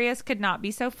Aquarius could not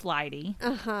be so flighty.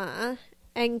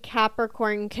 And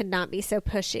Capricorn could not be so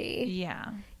pushy.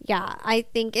 Yeah, I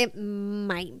think it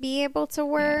might be able to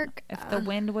work. Yeah. If the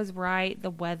wind was right,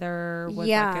 the weather was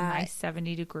like a nice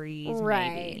 70 degrees,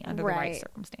 maybe, under the right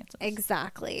circumstances.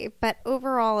 Exactly. But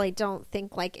overall, I don't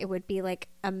think like it would be like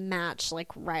a match like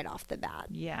right off the bat.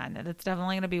 Yeah, no, that's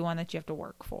definitely going to be one that you have to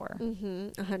work for.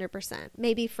 100%.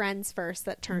 Maybe friends first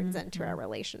that turns into a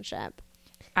relationship.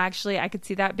 Actually, I could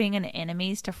see that being an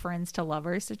enemies to friends to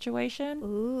lovers situation.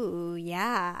 Ooh,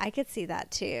 yeah. I could see that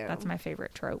too. That's my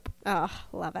favorite trope. Oh,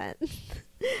 love it.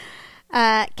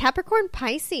 Capricorn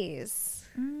Pisces.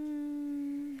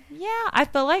 Yeah, I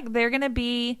feel like they're going to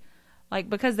be, like,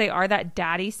 because they are that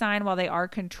daddy sign, while they are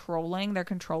controlling, they're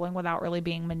controlling without really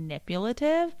being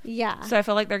manipulative. Yeah. So I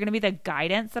feel like they're going to be the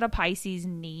guidance that a Pisces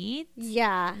needs.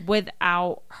 Yeah.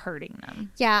 Without hurting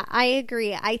them. Yeah, I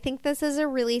agree. I think this is a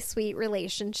really sweet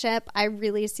relationship. I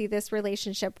really see this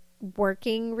relationship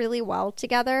working really well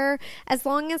together, as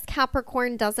long as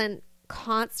Capricorn doesn't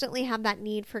constantly have that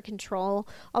need for control.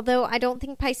 Although I don't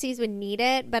think Pisces would need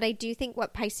it, but I do think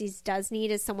what Pisces does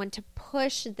need is someone to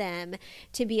push them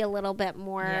to be a little bit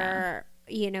more,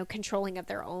 controlling of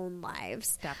their own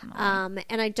lives. Definitely.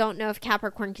 And I don't know if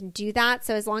Capricorn can do that.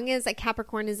 So as long as a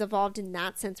Capricorn is evolved in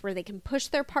that sense where they can push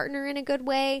their partner in a good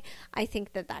way, I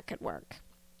think that could work.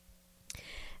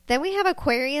 Then we have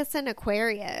Aquarius and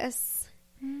Aquarius.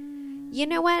 You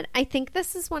know what? I think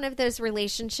this is one of those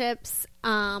relationships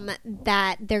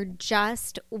that they're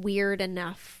just weird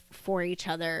enough for each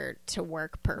other to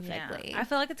work perfectly. Yeah. I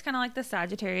feel like it's kind of like the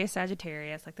Sagittarius.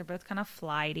 Like they're both kind of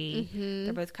flighty. Mm-hmm.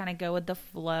 They're both kind of go with the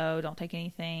flow. Don't take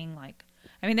anything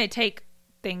they take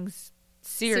things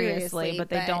seriously, but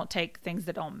they don't take things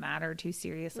that don't matter too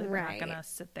seriously. They're not going to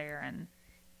sit there and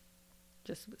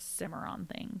just simmer on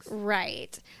things.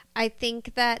 Right. I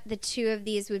think that the two of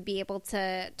these would be able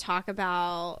to talk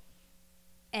about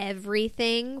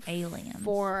everything aliens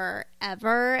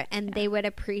forever, and they would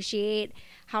appreciate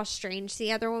how strange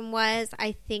the other one was.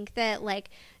 I think that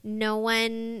no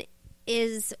one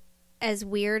is as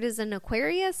weird as an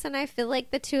Aquarius, and I feel like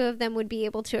the two of them would be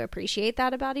able to appreciate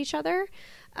that about each other,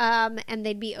 and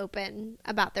they'd be open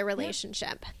about their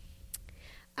relationship.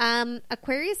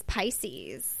 Aquarius,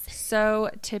 Pisces.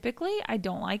 So typically I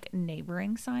don't like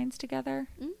neighboring signs together,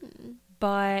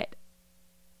 but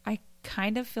I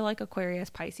kind of feel like Aquarius,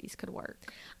 Pisces could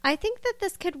work. I think that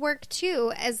this could work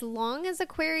too, as long as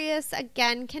Aquarius,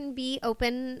 again, can be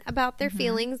open about their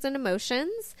feelings and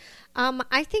emotions.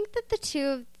 I think that the two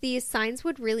of these signs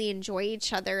would really enjoy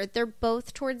each other. They're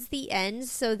both towards the end,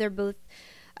 so they're both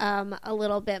a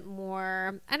little bit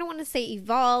more, I don't want to say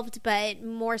evolved, but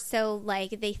more so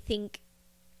they think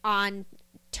on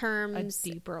terms,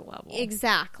 a deeper level.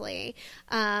 Exactly.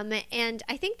 And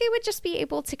I think they would just be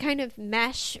able to kind of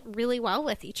mesh really well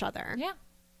with each other. Yeah.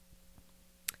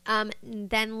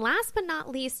 Then last but not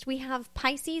least, we have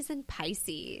Pisces and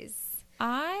Pisces.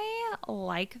 I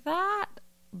like that,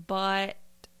 but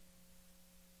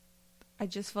I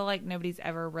just feel like nobody's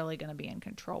ever really going to be in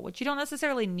control, which you don't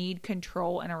necessarily need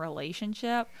control in a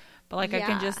relationship, but I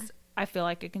feel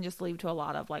like it can just lead to a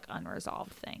lot of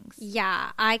unresolved things. Yeah,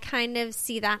 I kind of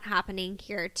see that happening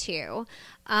here too.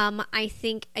 I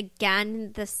think,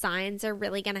 again, the signs are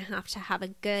really going to have a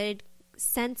good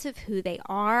sense of who they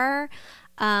are.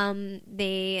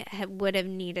 They would have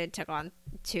needed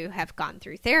to have gone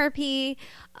through therapy,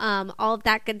 all of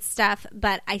that good stuff.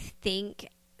 But I think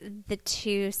the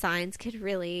two signs could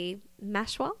really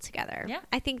mesh well together. Yeah.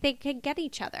 I think they could get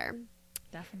each other.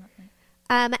 Definitely.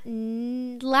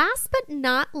 Last but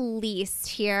not least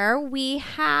here, we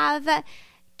have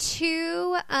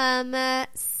two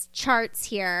charts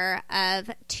here of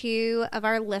two of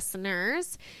our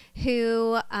listeners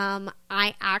who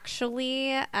I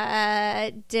actually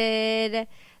did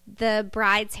the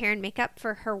bride's hair and makeup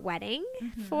for her wedding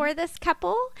for this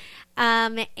couple.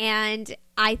 And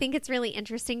I think it's really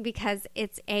interesting because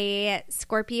it's a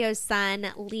Scorpio sun,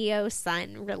 Leo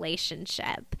sun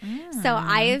relationship. So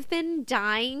I have been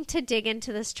dying to dig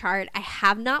into this chart. I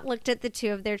have not looked at the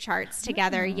two of their charts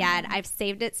together yet. I've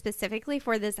saved it specifically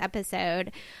for this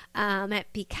episode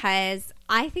because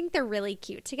I think they're really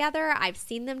cute together. I've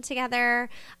seen them together.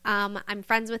 I'm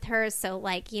friends with her. So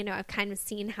I've kind of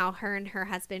seen how her and her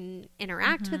husband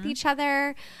interact with each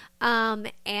other.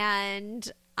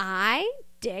 And I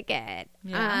dig it.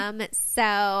 Yeah. So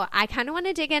I kind of want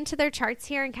to dig into their charts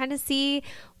here and kind of see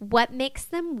what makes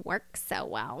them work so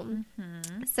well.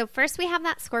 So first we have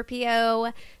that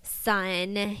Scorpio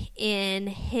sun in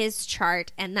his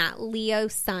chart and that Leo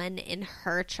sun in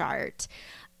her chart.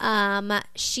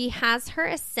 She has her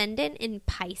ascendant in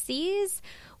Pisces,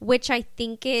 which I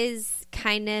think is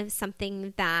kind of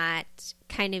something that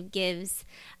kind of gives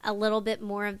a little bit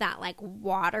more of that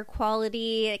water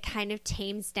quality. It kind of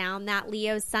tames down that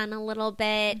Leo sun a little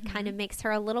bit, kind of makes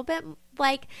her a little bit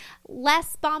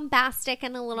less bombastic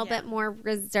and a little bit more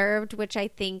reserved, which I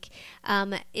think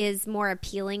is more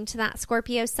appealing to that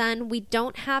Scorpio sun. We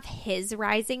don't have his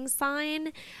rising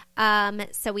sign,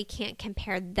 so we can't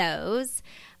compare those.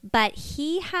 But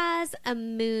he has a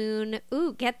moon.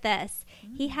 Ooh, get this.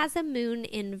 He has a moon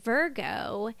in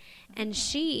Virgo, and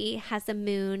she has a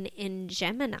moon in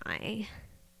Gemini.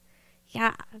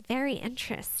 Yeah, very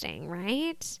interesting,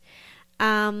 right?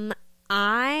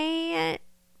 I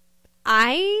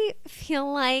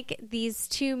feel like these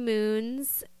two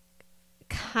moons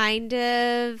kind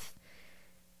of,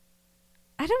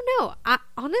 I don't know.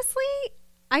 Honestly,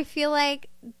 I feel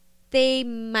like they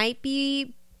might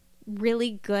be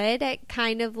really good at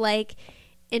kind of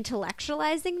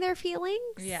intellectualizing their feelings.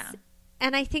 Yeah.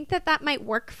 And I think that that might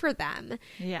work for them.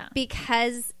 Yeah.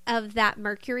 Because of that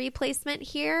Mercury placement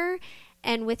here.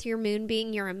 And with your moon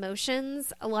being your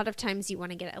emotions, a lot of times you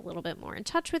want to get a little bit more in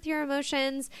touch with your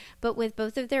emotions. But with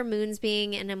both of their moons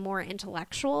being in a more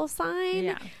intellectual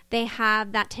sign, they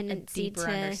have that tendency deeper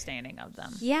understanding of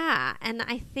them. Yeah. And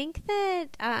I think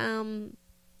that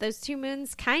those two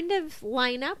moons kind of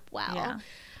line up well.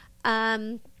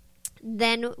 Yeah.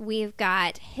 Then we've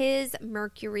got his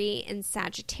Mercury in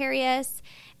Sagittarius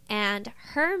and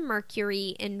her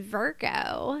Mercury in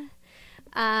Virgo.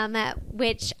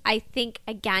 Which I think,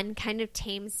 again, kind of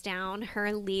tames down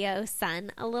her Leo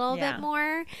sun a little bit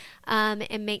more.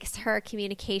 It makes her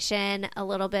communication a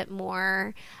little bit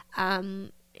more,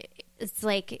 it's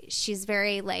like she's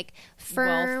very like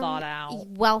firm,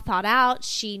 well thought out.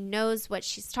 She knows what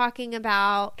she's talking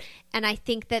about. And I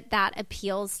think that that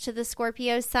appeals to the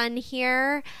Scorpio sun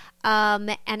here.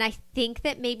 And I think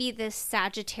that maybe this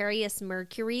Sagittarius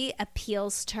Mercury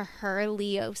appeals to her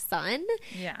Leo sun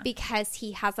because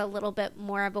he has a little bit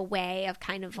more of a way of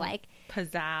kind of like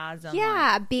pizzazz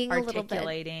and being a little bit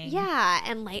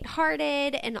and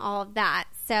lighthearted and all of that.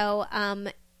 So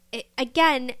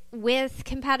again, with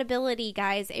compatibility,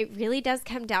 guys, it really does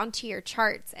come down to your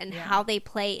charts and how they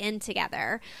play in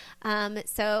together.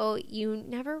 So you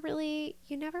never really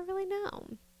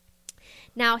know.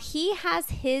 Now, he has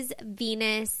his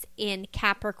Venus in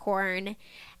Capricorn,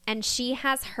 and she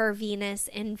has her Venus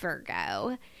in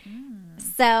Virgo.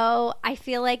 So I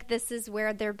feel like this is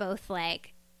where they're both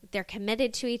like, they're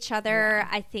committed to each other.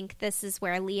 I think this is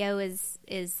where Leo is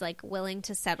like willing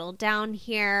to settle down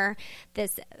here.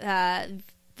 This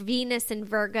Venus in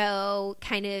Virgo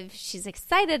kind of, she's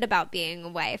excited about being a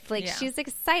wife. Like she's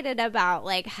excited about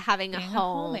like having being a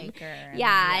home. homemaker.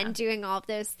 And doing all of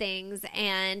those things.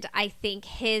 And I think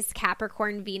his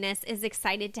Capricorn Venus is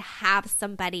excited to have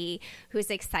somebody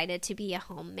who's excited to be a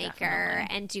homemaker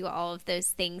and do all of those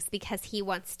things because he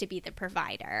wants to be the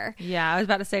provider. Yeah, I was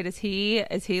about to say, is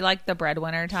he like the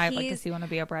breadwinner type? Like, does he want to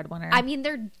be a breadwinner? I mean,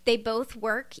 they both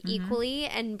work equally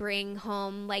and bring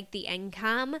home like the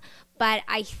income. But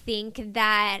I think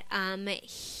that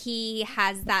he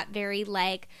has that very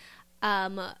like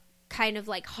kind of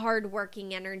like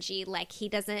hardworking energy. Like he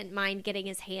doesn't mind getting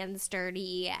his hands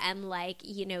dirty and like,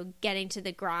 you know, getting to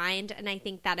the grind. And I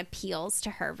think that appeals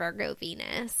to her Virgo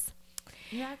Venus.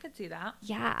 Yeah, I could see that.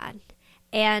 Yeah.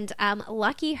 And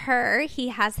lucky her, he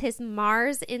has his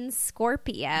Mars in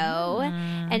Scorpio,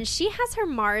 and she has her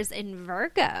Mars in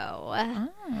Virgo.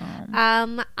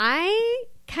 I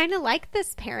kind of like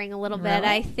this pairing a little bit.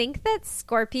 I think that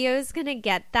Scorpio is going to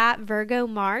get that Virgo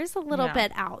Mars a little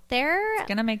bit out there. It's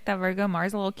going to make that Virgo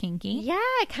Mars a little kinky. Yeah,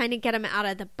 kind of get them out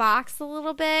of the box a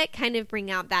little bit, kind of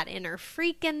bring out that inner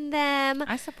freak in them.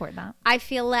 I support that. I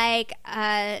feel like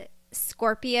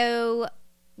Scorpio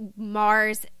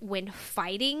Mars, when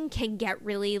fighting, can get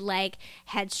really like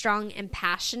headstrong and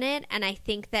passionate, and I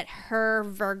think that her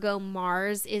Virgo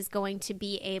Mars is going to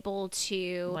be able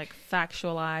to like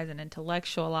factualize and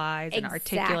intellectualize and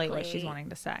articulate what she's wanting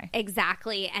to say.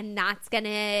 Exactly. And that's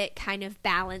gonna kind of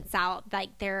balance out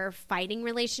like their fighting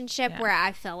relationship, where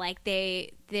I feel like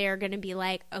they're gonna be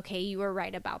like, okay, you were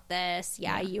right about this,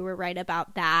 you were right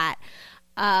about that.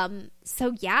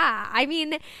 So yeah, I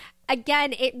mean,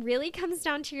 again, it really comes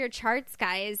down to your charts,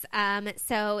 guys.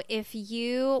 So if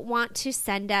you want to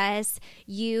send us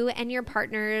you and your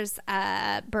partner's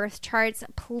birth charts,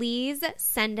 please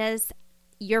send us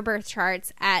your birth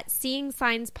charts at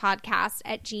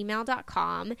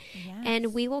seeingsignspodcast@gmail.com,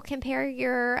 and we will compare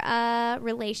your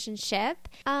relationship.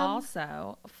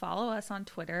 Also, follow us on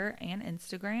Twitter and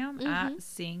Instagram at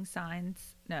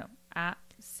seeing_signs.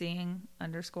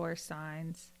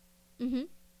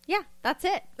 Yeah, that's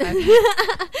it. Okay.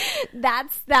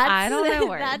 that's I don't know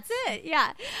words. That's it.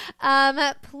 Yeah.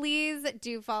 Please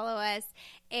do follow us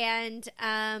and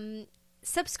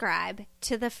subscribe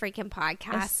to the freaking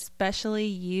podcast. Especially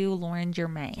you, Lauren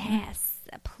Germain. Yes,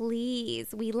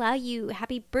 please. We love you.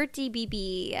 Happy birthday,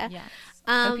 BB. Yes.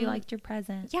 Hope you liked your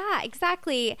present. Yeah,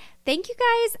 exactly. Thank you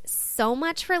guys so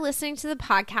much for listening to the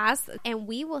podcast, and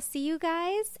we will see you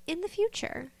guys in the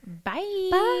future. Bye.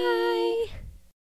 Bye.